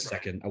get like a Right.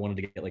 second. I wanted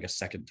to get like a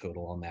second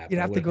total on that. You'd but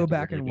I have to would've go had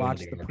back really and go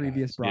watch into the archives.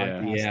 previous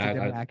Yeah. broadcast Yeah, to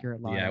get an I-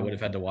 accurate line. Yeah, I on would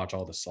have it. had to watch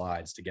all the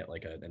slides to get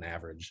like an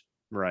average.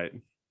 Right.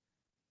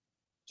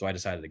 So I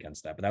decided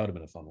against that, but that would have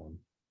been a fun one.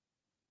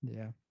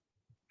 Yeah.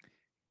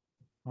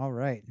 All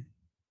right.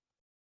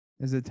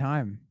 Is it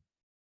time?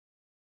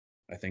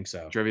 I think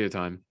so. Trivia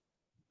time.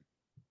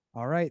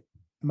 All right.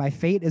 My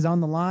fate is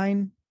on the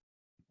line.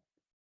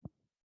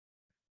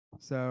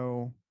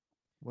 So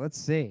let's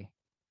see.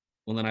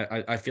 Well, then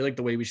I feel like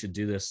the way we should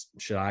do this,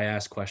 should I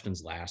ask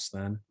questions last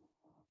then?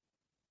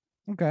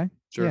 Okay.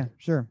 Sure. Yeah,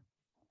 sure.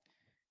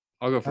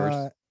 I'll go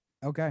first.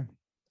 Okay.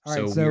 All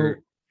right. So, So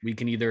we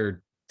can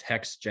either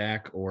text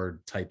Jack or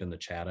type in the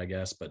chat, I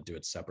guess, but do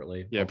it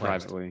separately. Yeah, I'll probably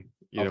privately.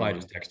 I'll Either probably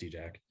one. just text you,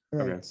 Jack. all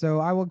right, Okay. so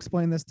I will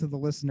explain this to the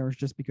listeners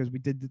just because we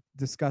did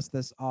discuss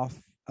this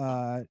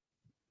offline.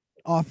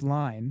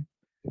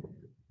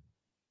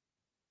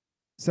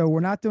 So we're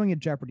not doing it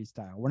Jeopardy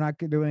style. We're not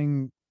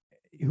doing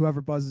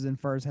whoever buzzes in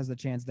first has the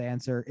chance to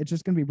answer. It's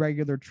just going to be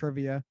regular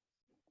trivia.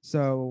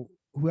 So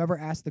whoever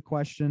asked the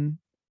question,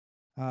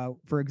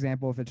 for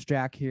example, if it's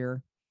Jack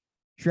here,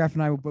 Shref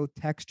and I will both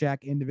text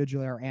Jack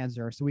individually our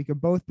answer. So we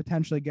could both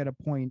potentially get a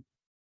point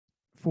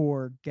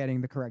for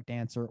getting the correct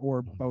answer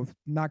or both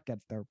not get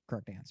the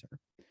correct answer.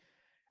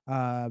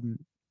 And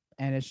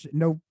it's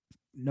no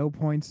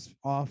points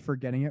off for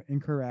getting it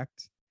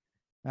incorrect.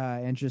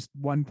 And just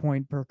 1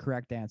 point per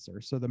correct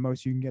answer. So the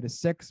most you can get is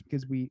 6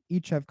 because we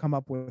each have come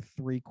up with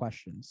 3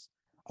 questions,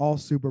 all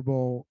Super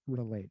Bowl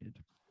related.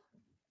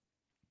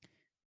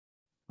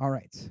 All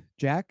right,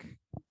 Jack,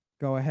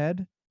 go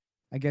ahead.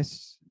 I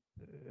guess,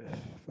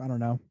 I don't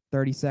know,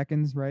 30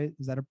 seconds, right?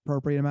 Is that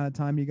appropriate amount of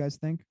time, you guys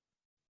think?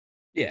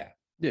 Yeah.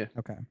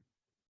 Okay.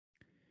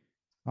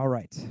 All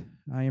right.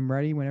 I am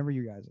ready whenever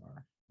you guys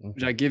are.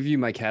 Should I give you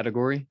my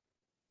category?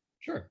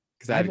 Sure.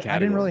 Because I had a category. I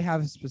didn't really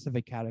have a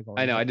specific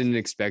category. I know. I but- didn't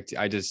expect.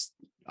 I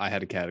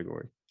had a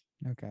category.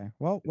 Okay.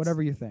 Well,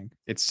 whatever you think.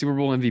 It's Super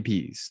Bowl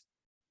MVPs.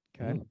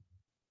 Okay.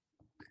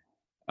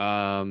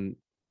 I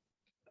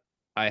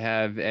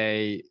have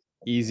a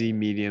easy,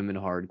 medium, and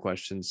hard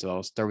question. So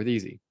I'll start with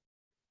easy.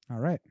 All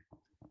right.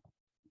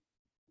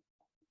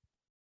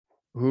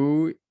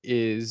 Who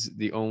is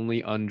the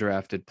only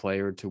undrafted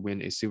player to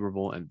win a Super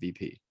Bowl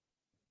MVP?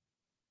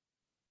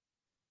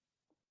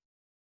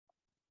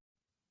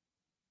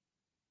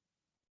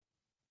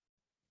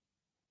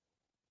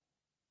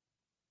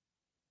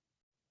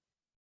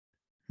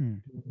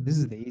 This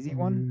is the easy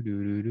one.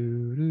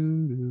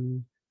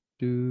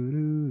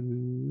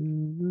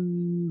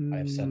 I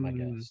have said my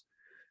guess.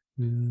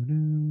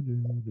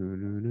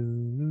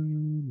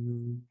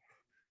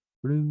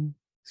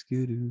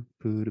 Skidoo,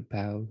 poo da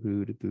pow,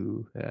 hoo da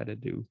boo, how to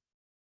do.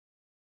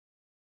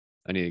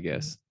 I need a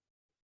guess.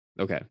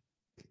 Okay.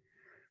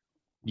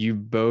 You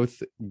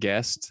both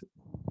guessed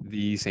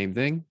the same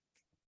thing,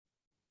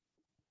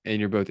 and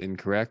you're both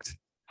incorrect.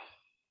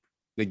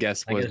 The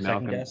guess Can I was get a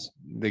second Malcolm. guess?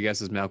 The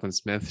guess is Malcolm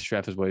Smith.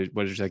 Chef is what is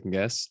your second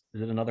guess?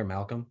 Is it another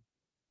Malcolm?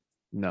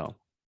 No,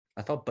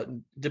 I thought, but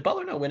did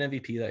Butler not win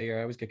MVP that year?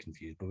 I always get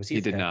confused. But was he? he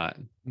a did tech? not.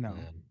 No.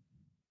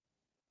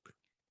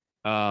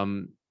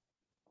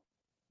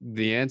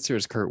 The answer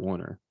is Kurt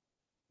Warner.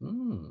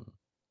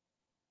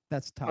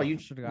 That's tough. Oh, you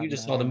Should've you gotten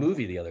just that. saw the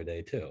movie the other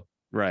day too.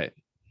 Right.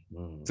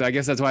 Mm. So I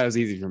guess that's why it was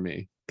easy for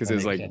me because That it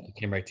was makes like, sense. It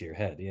came right to your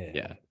head. Yeah.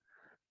 yeah.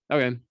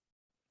 Okay.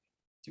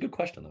 It's a good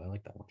question though. I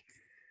like that one.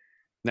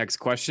 Next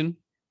question.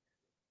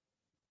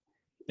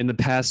 In the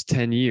past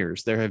 10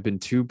 years, there have been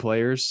 2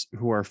 players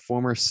who are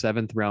former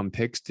 7th round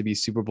picks to be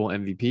Super Bowl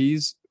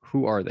MVPs.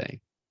 Who are they?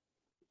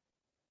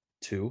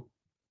 2.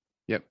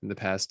 Yep, in the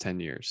past 10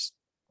 years.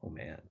 Oh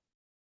man.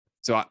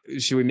 So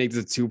should we make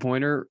this a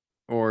 2-pointer,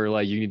 or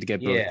like you need to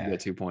get both to Yeah.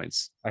 get 2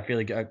 points? I feel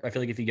like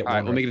if you get All one,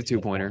 right, we'll right, make it a you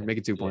get 2-pointer. one. Make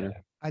it 2-pointer.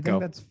 Yeah. I think Go.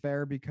 that's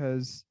fair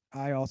because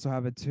I also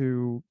have a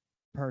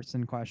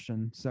 2-person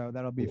question, so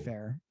that'll be Cool.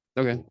 fair.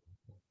 Okay.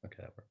 Okay,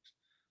 that works.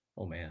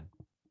 Oh man.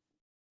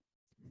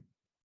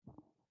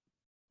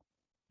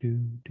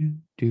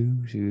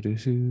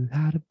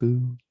 How to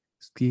boo.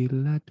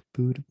 Skittle at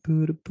the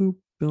put a poop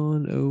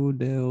on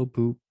Odell.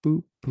 Poop,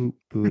 poop, poop,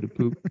 put a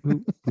poop,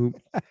 poop,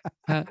 poop.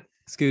 Ha,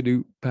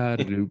 skidoo,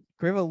 powder doop, Can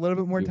we have a little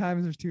bit more Doop. time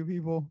as there's 2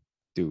 people?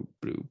 doop,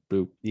 boop,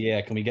 boop.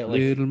 Yeah, can we get like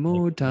Little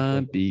more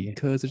time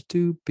because there's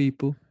 2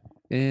 people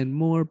and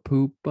more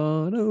poop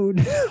on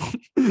Odell.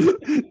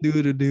 Do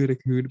the do the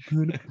coo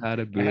put a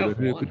powder I have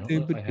boo one. I don't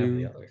know if I have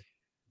the other.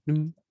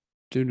 boop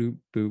boop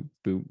boop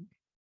boop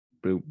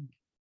boop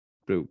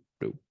boop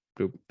boop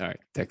boop. All right,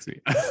 text me.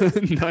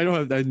 No,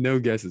 I have no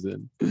guesses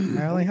in.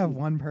 I only have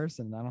 1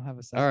 person. I don't have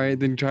a second. All right,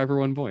 then try for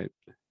 1 point.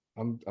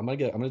 I'm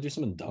gonna do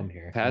something dumb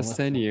here. I don't Past know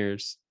 10 if-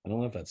 years. I don't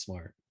know if that's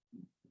smart.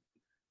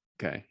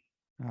 Okay.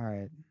 All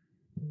right.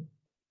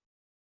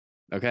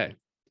 Okay.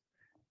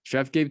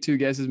 Chef gave 2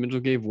 guesses, Mitchell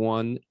gave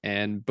 1,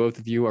 and both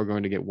of you are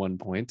going to get 1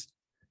 point.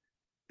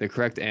 The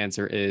correct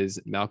answer is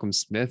Malcolm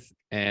Smith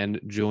and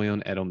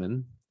Julian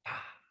Edelman.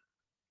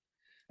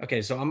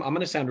 Okay, so I'm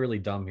gonna sound really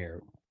dumb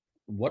here.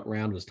 What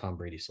round was Tom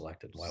Brady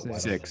selected? Why don't I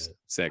Six. know it?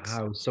 Six.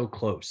 I was so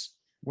close.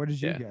 What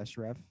did you Yeah. guess,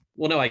 Ref?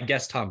 Well, no, I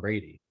guessed Tom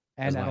Brady.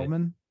 And my-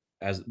 Edelman?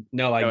 As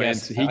no, I Oh, and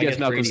guess he guessed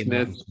Malcolm Brady and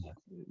Malcolm Smith. Smith.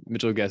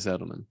 Mitchell guessed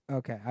Edelman.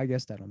 Okay, I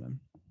guessed Edelman.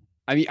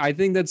 I mean, I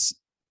think that's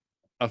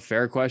a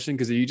fair question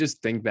because if you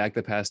just think back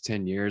the past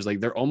 10 years, like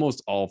they're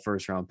almost all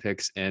 1st-round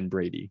picks and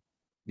Brady.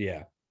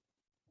 Yeah.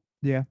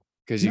 Yeah.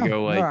 Because you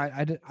go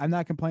like I'm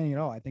not complaining at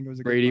all. I think it was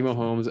a Brady, good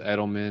question.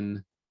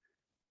 Mahomes,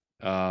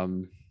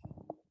 Edelman,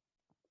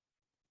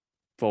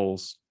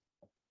 Foles,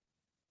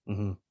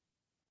 Mm-hmm.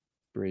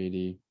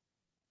 Brady,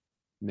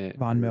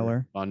 Von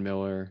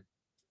Miller.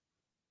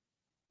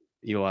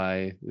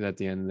 Eli is at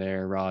the end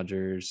there,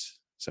 Rodgers.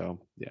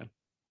 So yeah.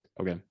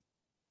 Okay.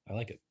 I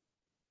like it.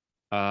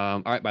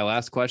 All right, my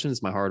last question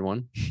is my hard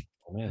one.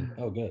 Oh man.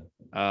 Oh good.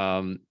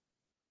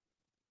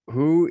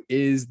 Who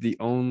is the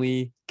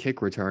only kick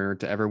returner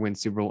to ever win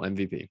Super Bowl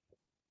MVP?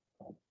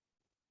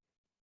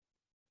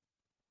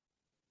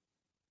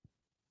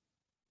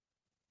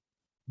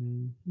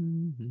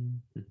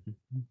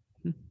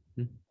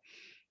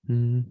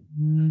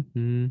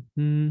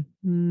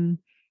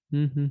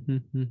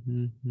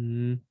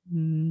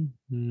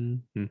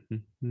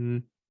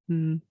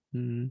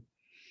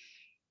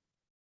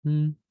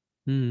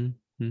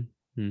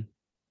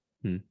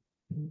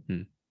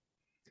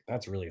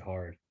 That's really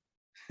hard.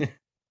 Do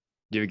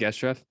you have a guess,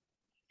 Trev?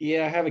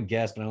 Yeah, I have a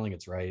guess, but I don't think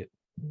it's right.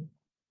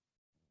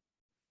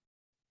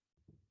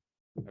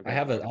 Okay. I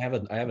have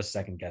a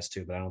second guess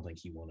too, but I don't think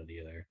he won it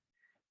either.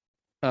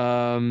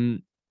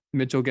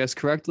 Mitchell guessed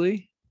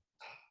correctly.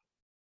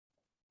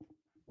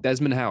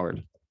 Desmond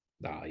Howard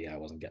Oh yeah, I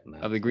wasn't getting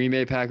that. of the Green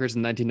Bay Packers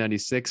in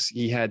 1996.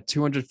 He had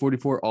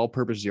 244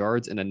 all-purpose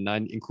yards and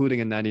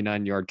including a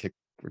 99-yard kick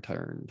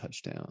return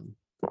touchdown.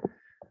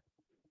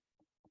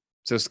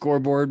 So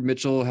scoreboard,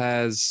 Mitchell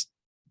has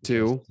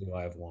 2.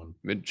 I have 1.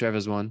 Trev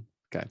has 1.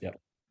 Okay. Yep.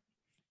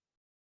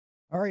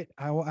 All right,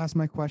 I will ask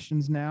my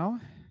questions now.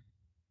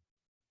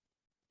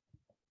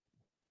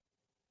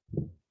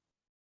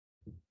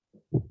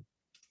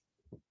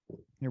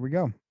 Here we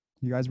go.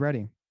 You guys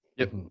ready?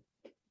 Yep. Mhm.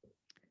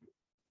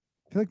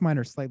 I feel like mine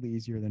are slightly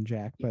easier than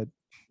Jack, but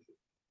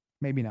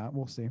maybe not.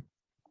 We'll see.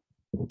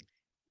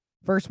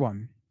 First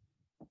one.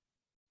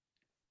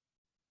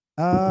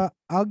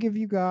 I'll give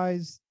you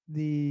guys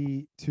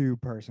the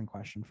 2-person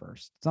question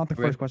first. It's not the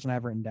Okay. first question I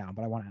have written down,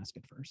 but I want to ask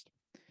it first.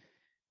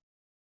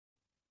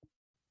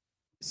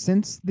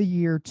 Since the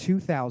year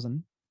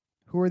 2000,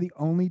 who are the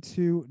only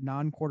 2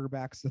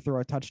 non-quarterbacks to throw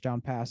a touchdown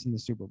pass in the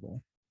Super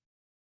Bowl?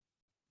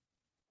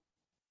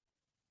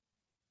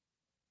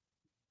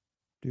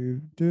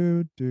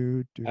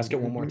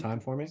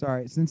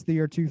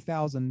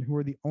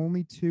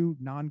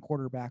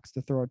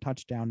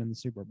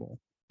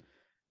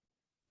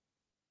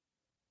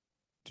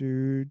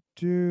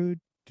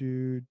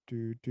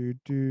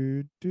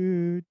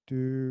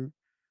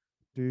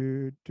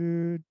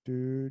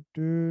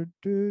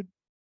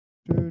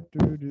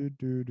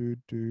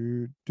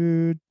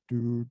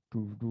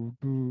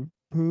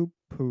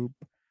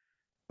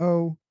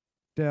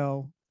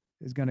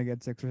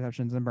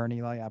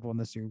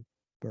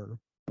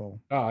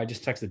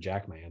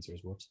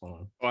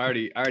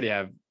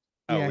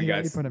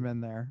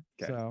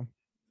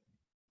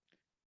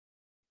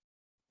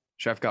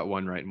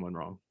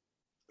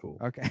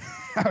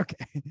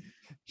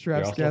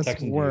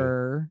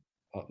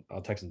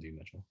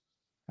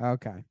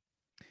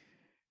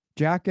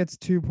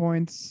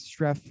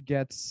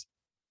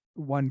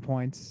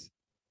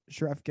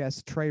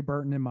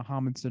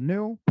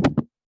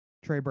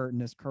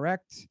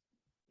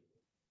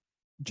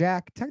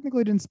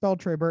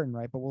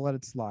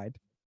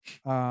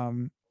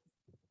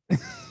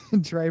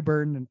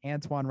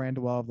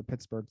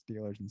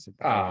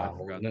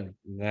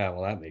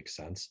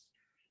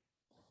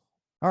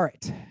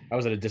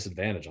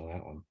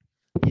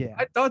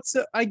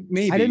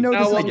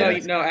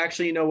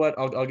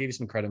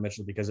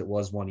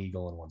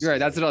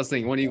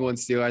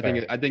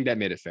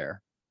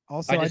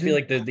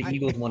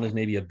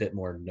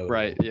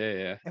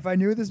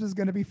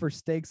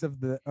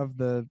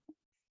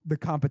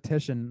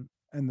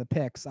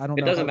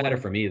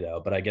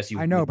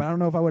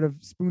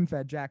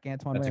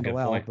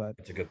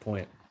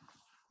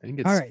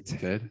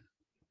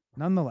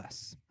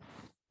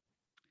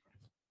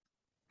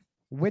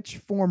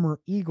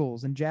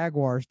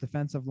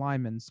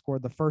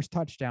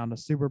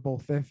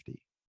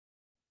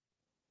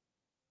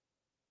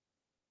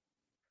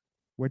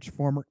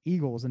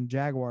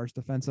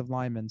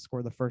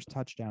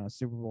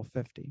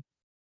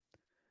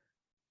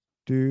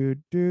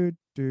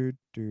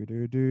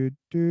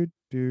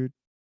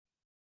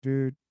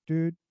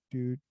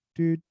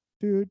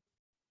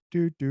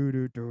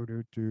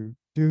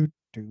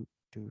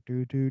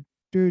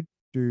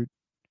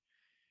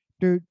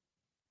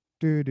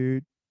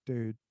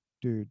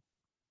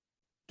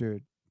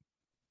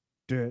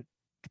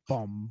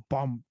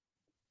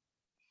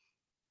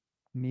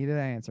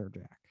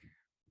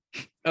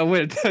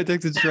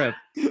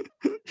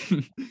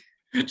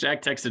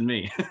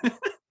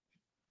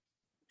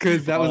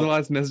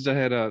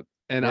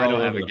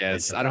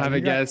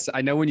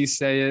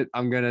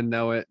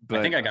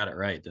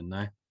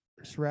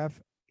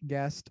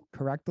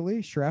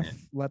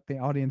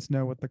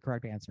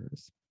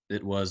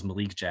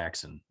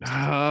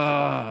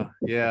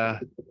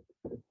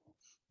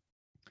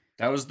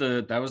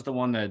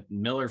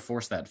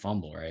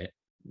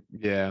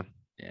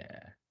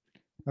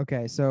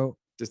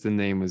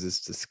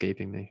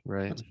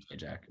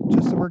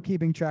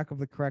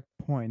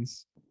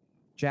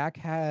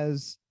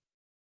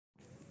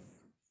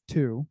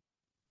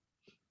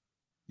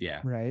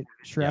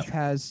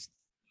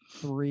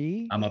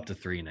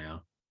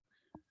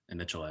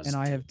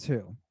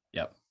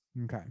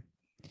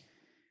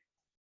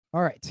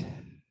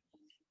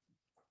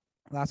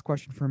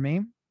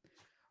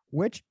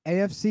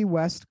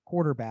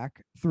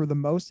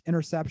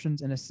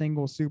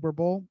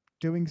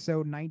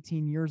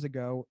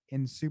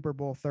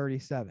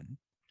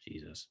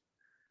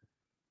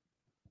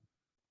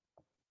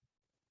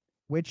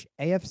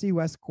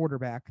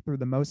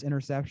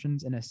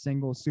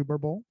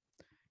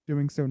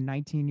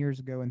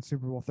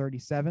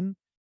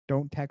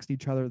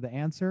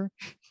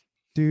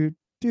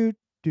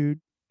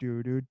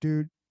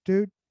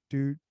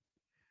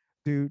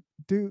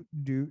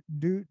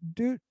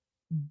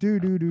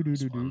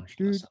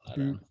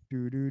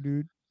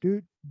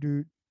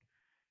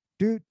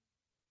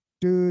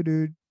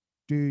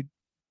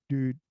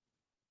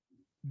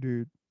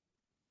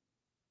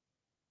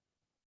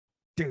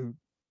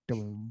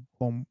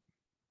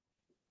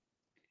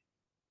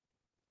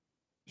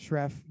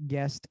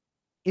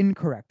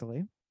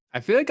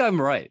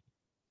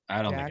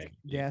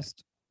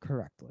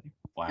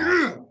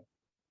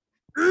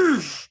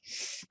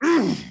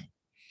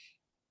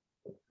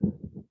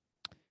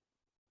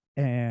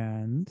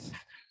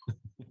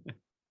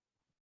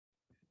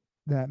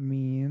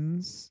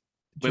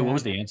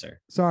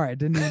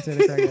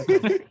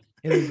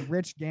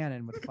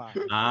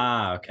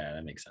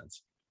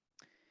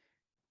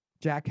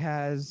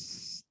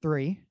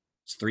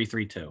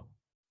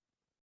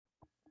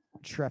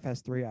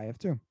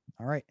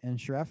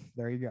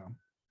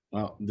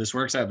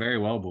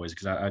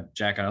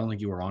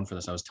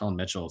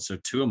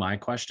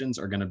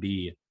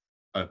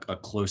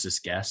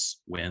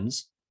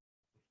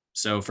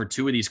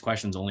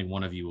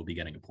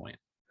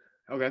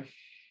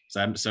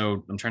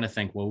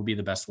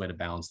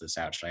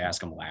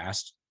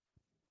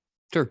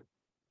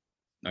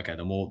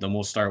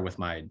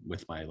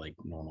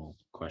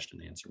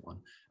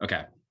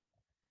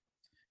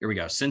 Here we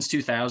go. Since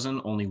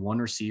 2000, only one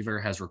receiver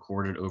has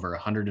recorded over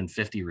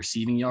 150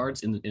 receiving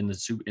yards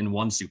in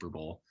one Super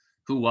Bowl.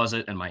 Who was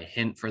it? And my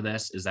hint for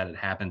this is that it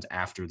happened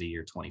after the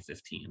year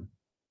 2015.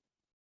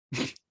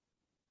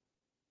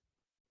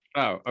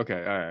 Oh,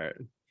 okay. All right.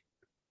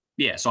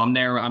 Yeah, so I'm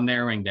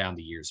narrowing down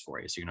the years for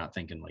you, so you're not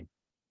thinking like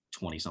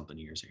 20 something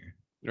years here.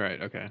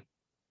 Right. Okay.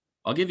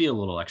 I'll give you a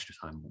little extra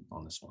time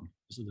on this one.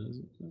 This is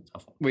a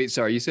tough one. Wait,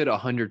 sorry. You said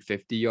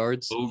 150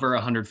 yards? Over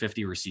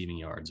 150 receiving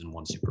yards in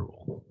one Super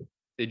Bowl.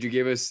 Did you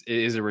give us it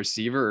is a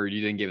receiver or you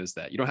didn't give us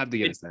that? You don't have to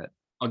give us that.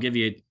 I'll give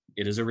you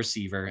it is a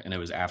receiver, and it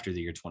was after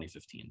the year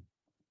 2015.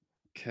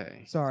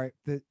 Okay. Sorry,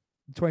 the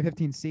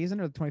 2015 season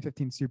or the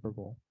 2015 Super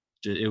Bowl?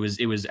 It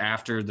was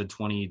after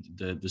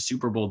the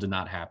Super Bowl did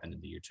not happen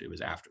in the year 2. It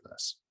was after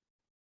this.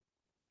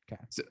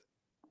 Okay. So,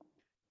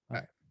 all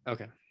right.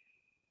 Okay.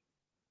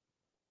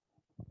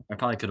 I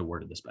probably could have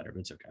worded this better, but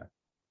it's okay.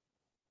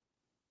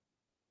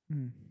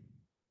 Hmm.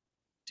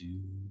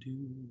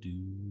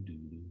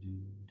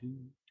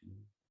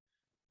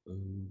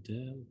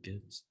 Odell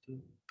gets the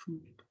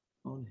poop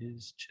on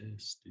his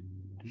chest.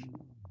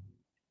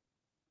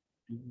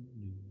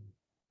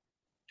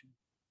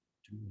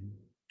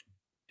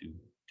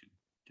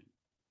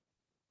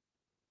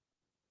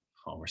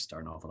 Oh, we're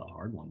starting off with a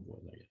hard one,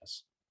 boys, I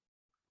guess.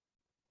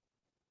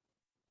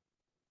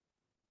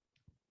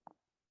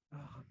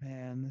 Oh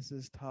man, this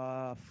is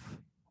tough.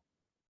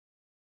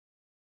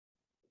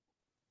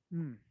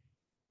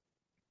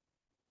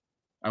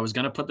 I was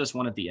gonna put this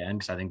one at the end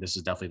because I think this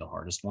is definitely the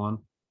hardest one,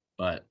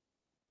 but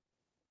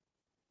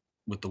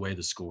with the way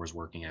the score is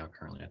working out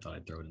currently, I thought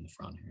I'd throw it in the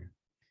front here.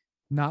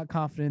 Not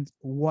confident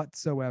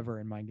whatsoever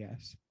in my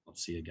guess.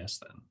 Let's see a guess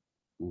then.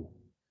 Ooh.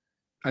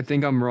 I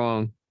think I'm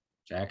wrong.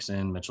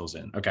 Jackson, Mitchell's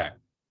in. Okay.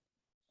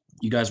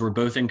 You guys were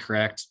both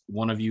incorrect.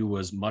 One of you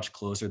was much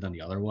closer than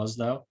the other was,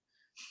 though.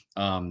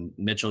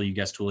 Mitchell, you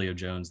guessed Julio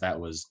Jones. That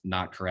was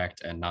not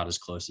correct and not as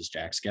close as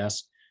Jack's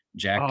guess.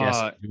 Jack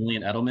guessed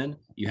Julian Edelman.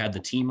 You had the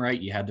team right.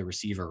 You had the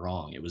receiver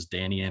wrong. It was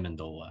Danny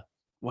Amendola.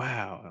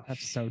 Wow.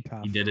 That's so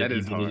tough. He did it. That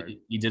is hard.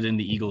 He did it in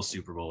the Eagles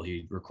Super Bowl.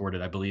 He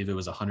recorded, I believe it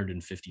was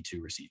 152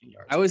 receiving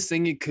yards. I was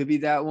thinking it could be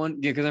that one.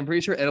 Yeah, because I'm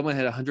pretty sure Edelman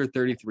had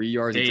 133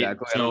 yards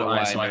exactly. I don't know why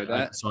I know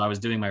that. So I was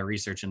doing my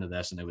research into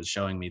this, and it was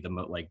showing me the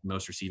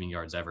most receiving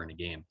yards ever in a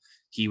game.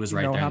 He was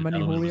right know there. How many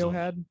Julio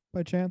had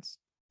by chance?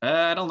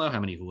 I don't know how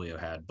many Julio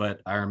had,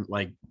 but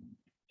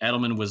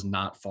Edelman was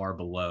not far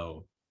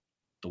below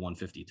the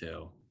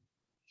 152.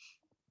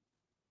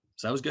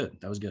 So that was good.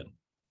 That was good.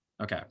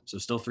 Okay, so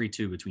still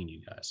 3-2 between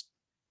you guys.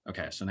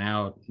 Okay, so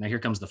now here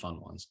comes the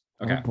fun ones.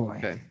 Okay. Oh boy.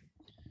 Okay.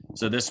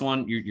 So this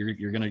one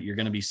you're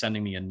gonna be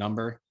sending me a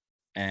number,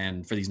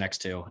 and for these next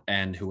two,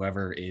 and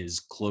whoever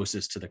is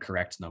closest to the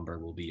correct number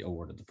will be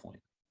awarded the point.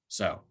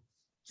 So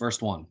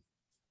first one.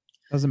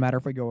 Doesn't matter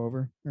if we go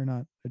over or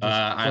not.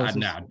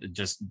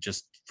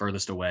 Just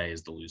furthest away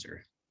is the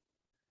loser.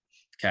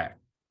 Okay.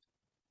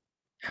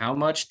 How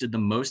much did the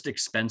most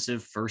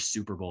expensive first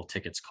Super Bowl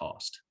tickets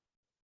cost?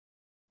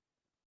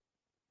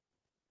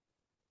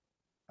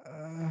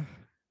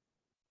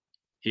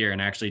 Here,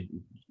 and actually,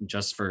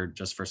 just for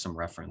some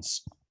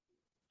reference,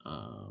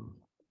 hold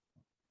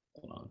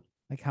on.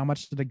 Like, how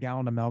much did a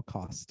gallon of milk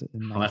cost?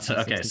 Well, that's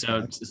okay.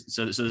 So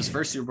this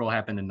first Super Bowl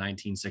happened in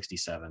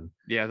 1967.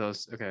 Yeah,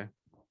 those okay.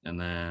 And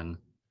then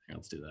here,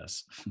 let's do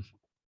this.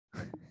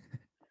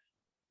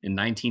 In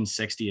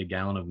 1960, a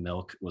gallon of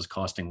milk was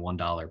costing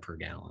 $1 per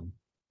gallon.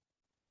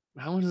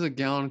 How much does a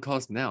gallon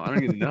cost now? I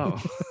don't even know.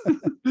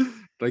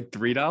 Like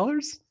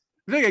 $3?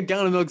 I feel like a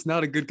gallon of milk's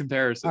not a good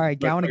comparison. All right,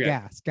 gallon of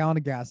gas. Gallon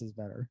of gas is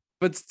better.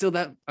 But still,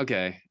 that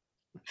okay.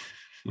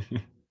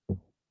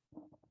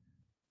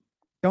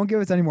 Don't give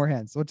us any more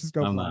hints. Let's just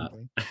go. I'm not.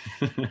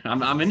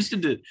 I'm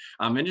interested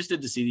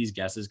to see these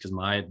guesses because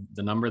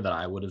the number that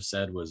I would have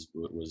said was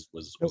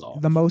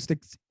off. The most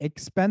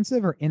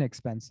expensive or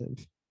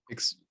inexpensive?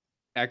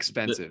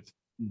 Expensive.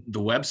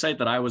 The website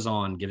that I was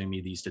on giving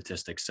me these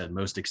statistics said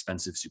most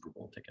expensive Super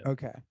Bowl ticket.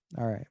 Okay.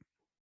 All right.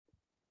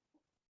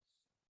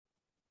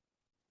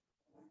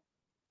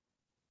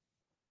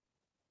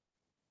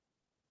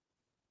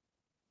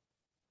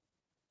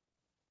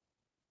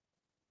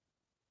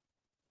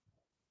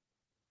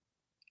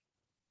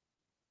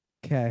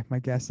 Okay, my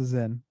guess is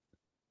in.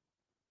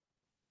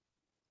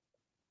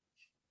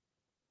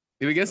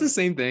 Did we guess the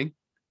same thing?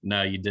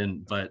 No, you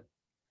didn't, but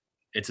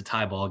it's a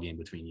tie ball game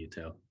between you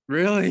two.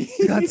 Really?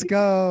 Let's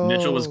go.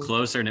 Mitchell was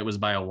closer and it was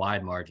by a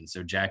wide margin.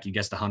 So Jack, you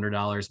guessed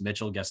 $100.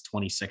 Mitchell guessed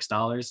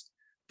 $26.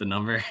 The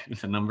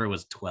number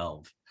was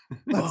 12.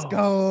 Let's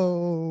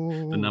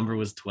go. The number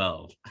was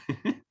 12.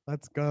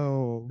 Let's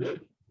go.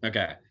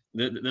 Okay.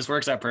 This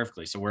works out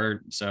perfectly. So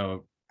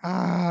you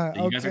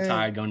guys are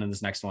tied going to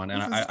this next one.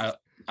 And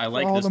I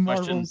like this question.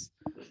 Marbles.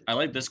 I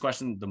like this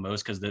question the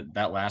most because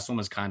that last one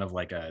was kind of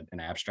like an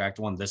abstract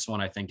one. This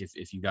one, I think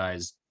if you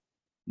guys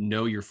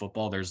know your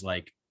football, there's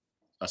like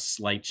a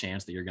slight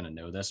chance that you're going to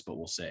know this, but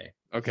we'll see.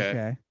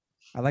 Okay.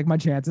 I like my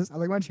chances.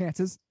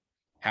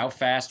 How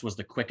fast was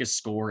the quickest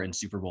score in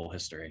Super Bowl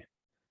history?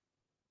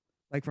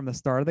 Like from the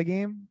start of the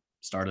game?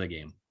 Start of the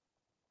game.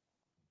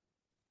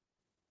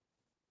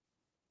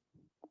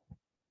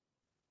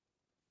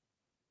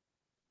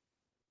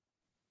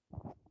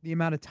 The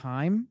amount of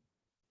time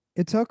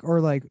it took,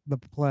 or like the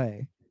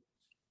play?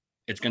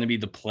 It's going to be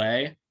the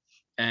play,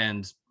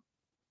 and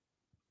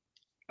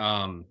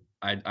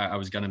I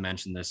was going to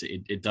mention this.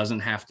 It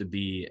doesn't have to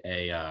be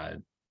a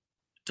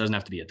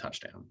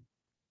touchdown.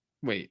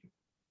 Wait.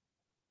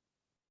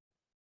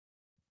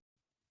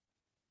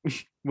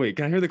 Wait,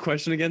 can I hear the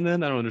question again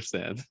then? I don't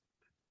understand.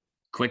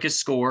 Quickest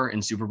score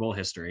in Super Bowl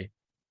history.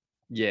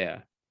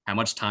 Yeah. How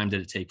much time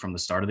did it take from the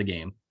start of the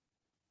game?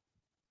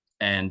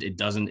 And it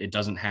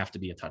doesn't have to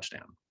be a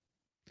touchdown.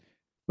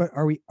 But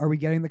are we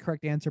getting the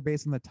correct answer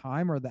based on the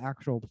time or the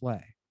actual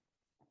play?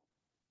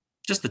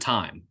 Just the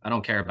time. I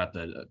don't care about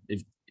the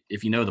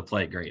if you know the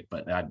play, great,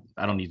 but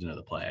I don't need to know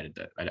the play.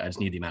 I just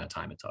need the amount of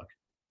time it took.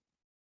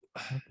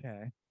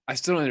 Okay. I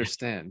still don't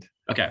understand.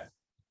 Okay.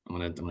 I'm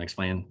gonna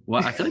explain.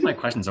 Well, I feel like my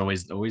questions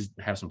always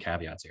have some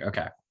caveats here.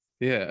 Okay.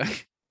 Yeah.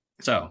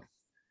 So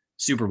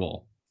Super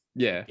Bowl.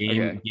 Yeah.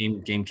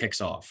 Game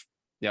kicks off.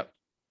 Yep.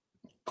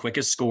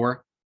 Quickest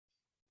score.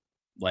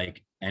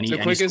 Like any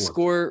quickest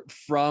score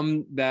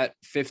from that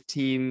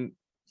 15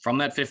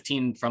 minute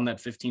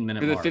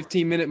to the mark.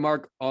 15-minute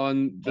mark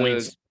on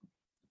the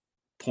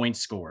points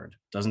scored.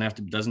 Doesn't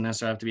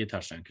necessarily have to be a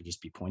touchdown. Could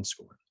just be points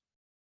scored.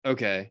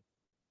 Okay.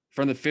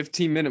 From the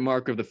 15-minute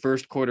mark of the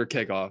first quarter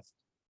kickoff.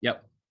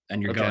 Yep.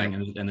 And you're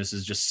going, and this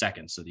is just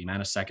seconds. So the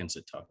amount of seconds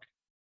it took.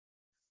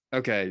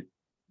 Okay.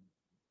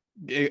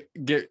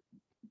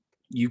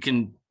 You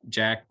can,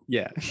 Jack.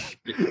 Yeah.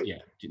 Yeah.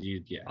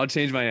 I'll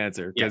change my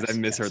answer because I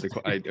misheard the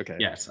question. Okay.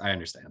 Yes, I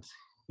understand.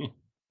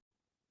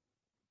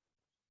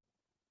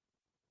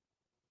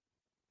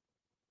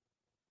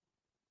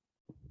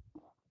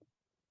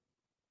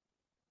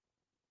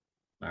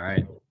 All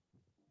right.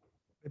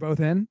 They both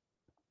in?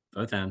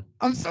 Both in.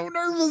 I'm so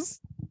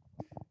nervous.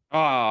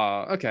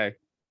 Okay.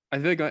 I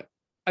think I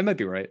might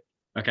be right.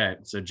 Okay,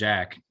 so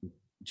Jack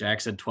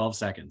said 12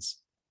 seconds.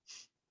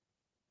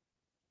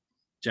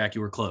 Jack,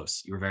 you were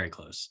close. You were very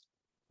close.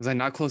 Was I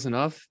not close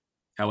enough?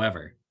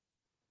 However,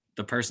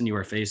 the person you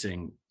were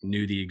facing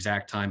knew the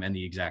exact time and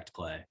the exact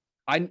play.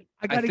 I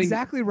got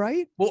exactly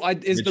right. Well,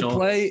 the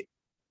play?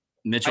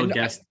 Mitchell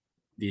guessed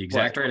the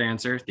exact right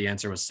answer. The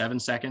answer was 7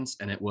 seconds,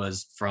 and it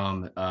was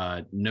from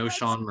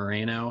Sean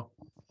Moreno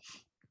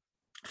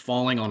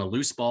falling on a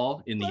loose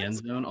ball in the end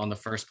zone on the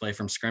first play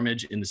from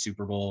scrimmage in the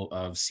Super Bowl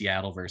of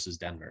Seattle versus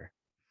Denver.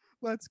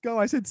 Let's go.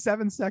 I said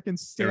 7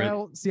 seconds.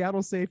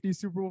 Seattle safety,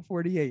 Super Bowl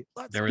 48.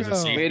 Let's go. A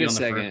safety. Wait a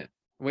second.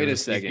 Wait a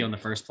second. On the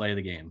first play of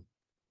the game.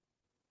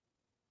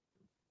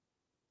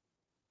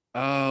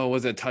 Oh,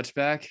 was it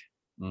touchback?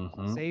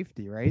 Mm-hmm.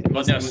 Safety, right?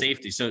 Well, no,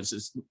 safety. So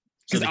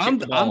because I'm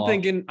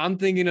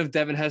thinking of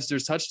Devin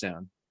Hester's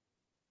touchdown.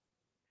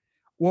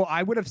 Well,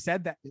 I would have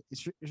said that.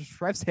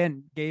 Shreff's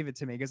hint gave it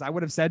to me because I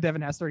would have said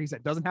Devin Hester. He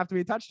said doesn't have to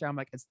be a touchdown. I'm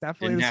like, it's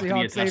definitely didn't have to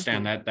be a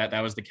touchdown. Safety.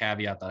 That was the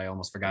caveat that I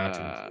almost forgot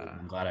to include.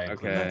 I'm glad I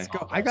included. Okay. Let's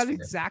go. I got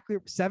exactly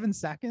 7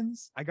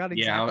 seconds. I got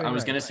exactly. Yeah, I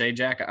was right. gonna say,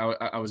 Jack.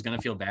 I was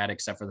gonna feel bad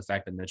except for the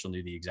fact that Mitchell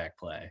knew the exact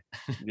play.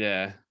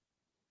 Yeah.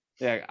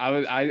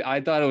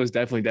 I thought it was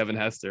definitely Devin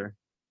Hester.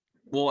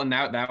 Well, and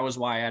that was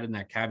why I added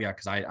that caveat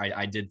because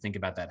I did think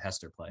about that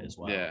Hester play as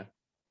well. Yeah.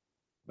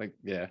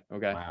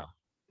 Okay. Wow.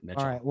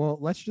 Mitchell. All right. Well,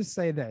 let's just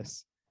say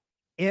this.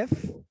 If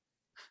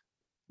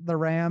the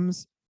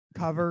Rams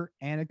cover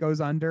and it goes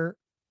under,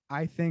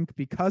 I think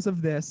because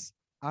of this,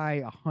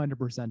 I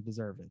 100%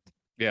 deserve it.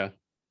 Yeah.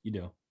 You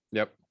do.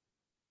 Yep.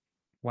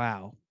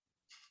 Wow.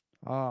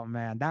 Oh,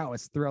 man. That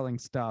was thrilling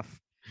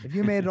stuff. If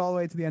you made it all the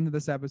way to the end of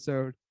this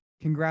episode,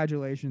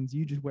 congratulations.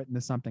 You just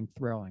witnessed something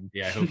thrilling.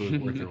 Yeah, I hope it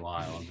was worth your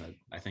while, but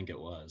I think it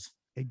was.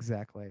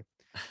 Exactly.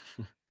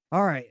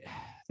 All right.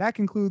 That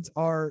concludes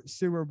our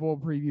Super Bowl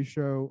preview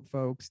show,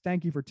 folks.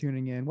 Thank you for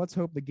tuning in. Let's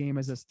hope the game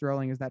is as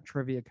thrilling as that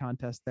trivia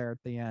contest there at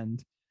the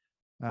end.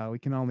 We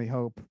can only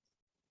hope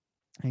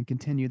and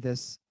continue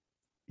this,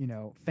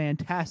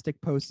 fantastic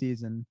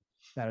postseason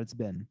that it's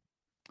been.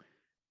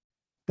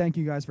 Thank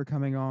you guys for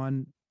coming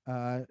on.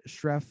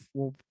 Shreff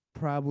will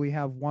probably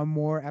have one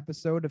more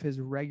episode of his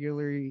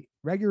regularly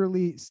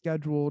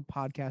scheduled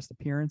podcast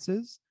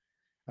appearances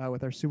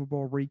with our Super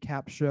Bowl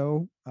recap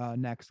show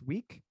next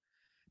week.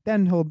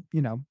 Then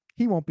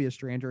he won't be a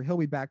stranger. He'll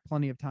be back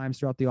plenty of times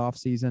throughout the off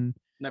season.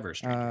 Never a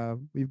stranger.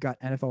 We've got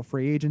NFL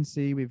free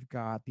agency. We've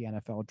got the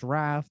NFL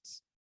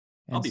drafts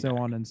and so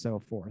on and so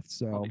forth.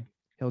 So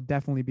he'll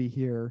definitely be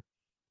here,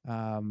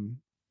 more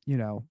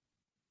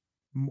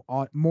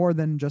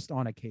than just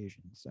on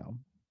occasion. So,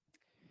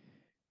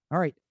 all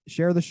right.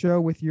 Share the show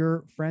with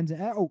your friends.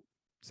 Oh,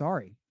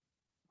 sorry.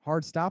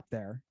 Hard stop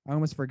there. I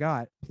almost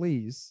forgot.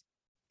 Please,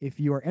 if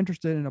you are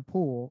interested in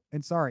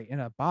in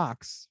a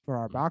box for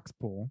our box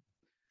pool,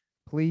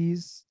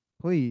 please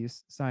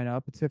sign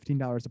up. It's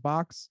 $15 a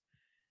box.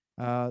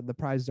 The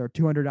prizes are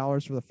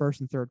 $200 for the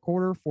first and third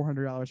quarter,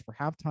 $400 for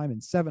halftime,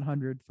 and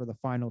 $700 for the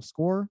final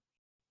score.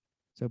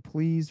 So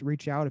please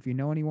reach out if you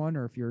know anyone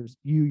or if you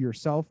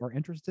yourself are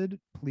interested.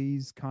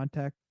 Please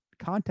contact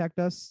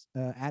us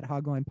at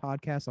Hogline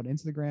Podcast on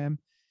Instagram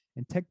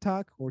and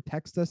TikTok, or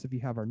text us if you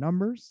have our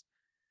numbers.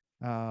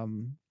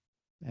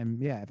 And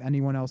yeah, if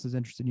anyone else is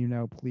interested,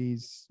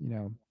 please,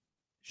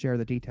 share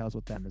the details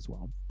with them as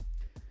well.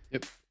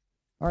 Yep.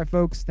 All right,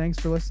 folks, thanks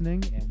for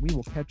listening, and we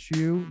will catch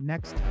you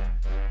next time.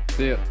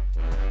 See ya.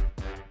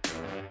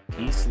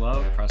 Peace,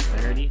 love,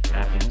 prosperity,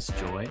 happiness,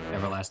 joy,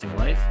 everlasting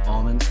life,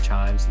 almonds,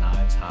 chives,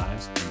 knives,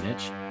 hives, and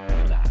niche,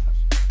 the hive.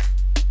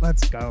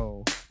 Let's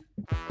go.